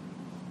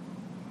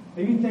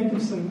 Maybe think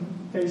of some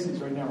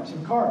faces right now, or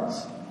some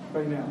cards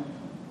right now.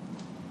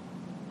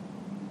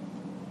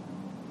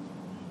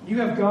 You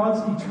have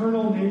God's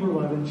eternal neighbor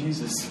love in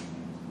Jesus.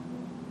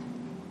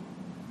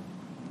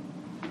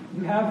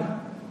 You have it.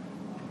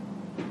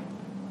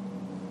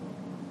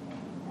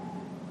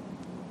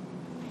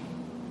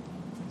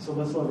 So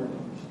let's love our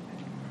neighbors.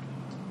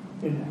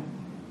 In that.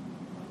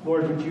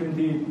 Lord, would you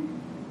indeed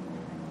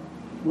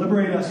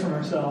liberate us from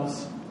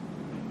ourselves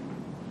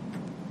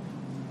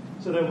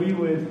so that we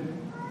would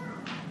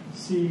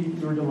see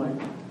your delight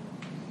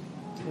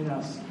in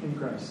us, in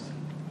Christ.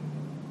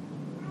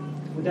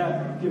 Would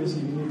that give us a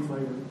unique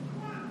flavor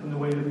in the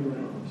way that we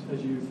live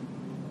as you've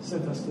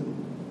sent us to do?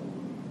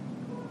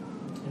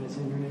 And it's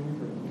in your name we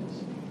pray.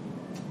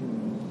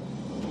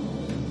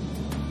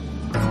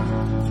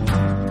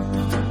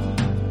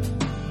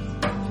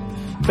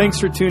 Thanks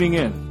for tuning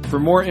in. For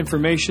more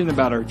information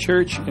about our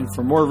church and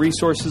for more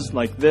resources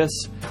like this,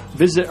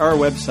 visit our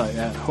website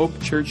at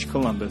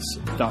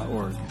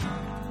hopechurchcolumbus.org.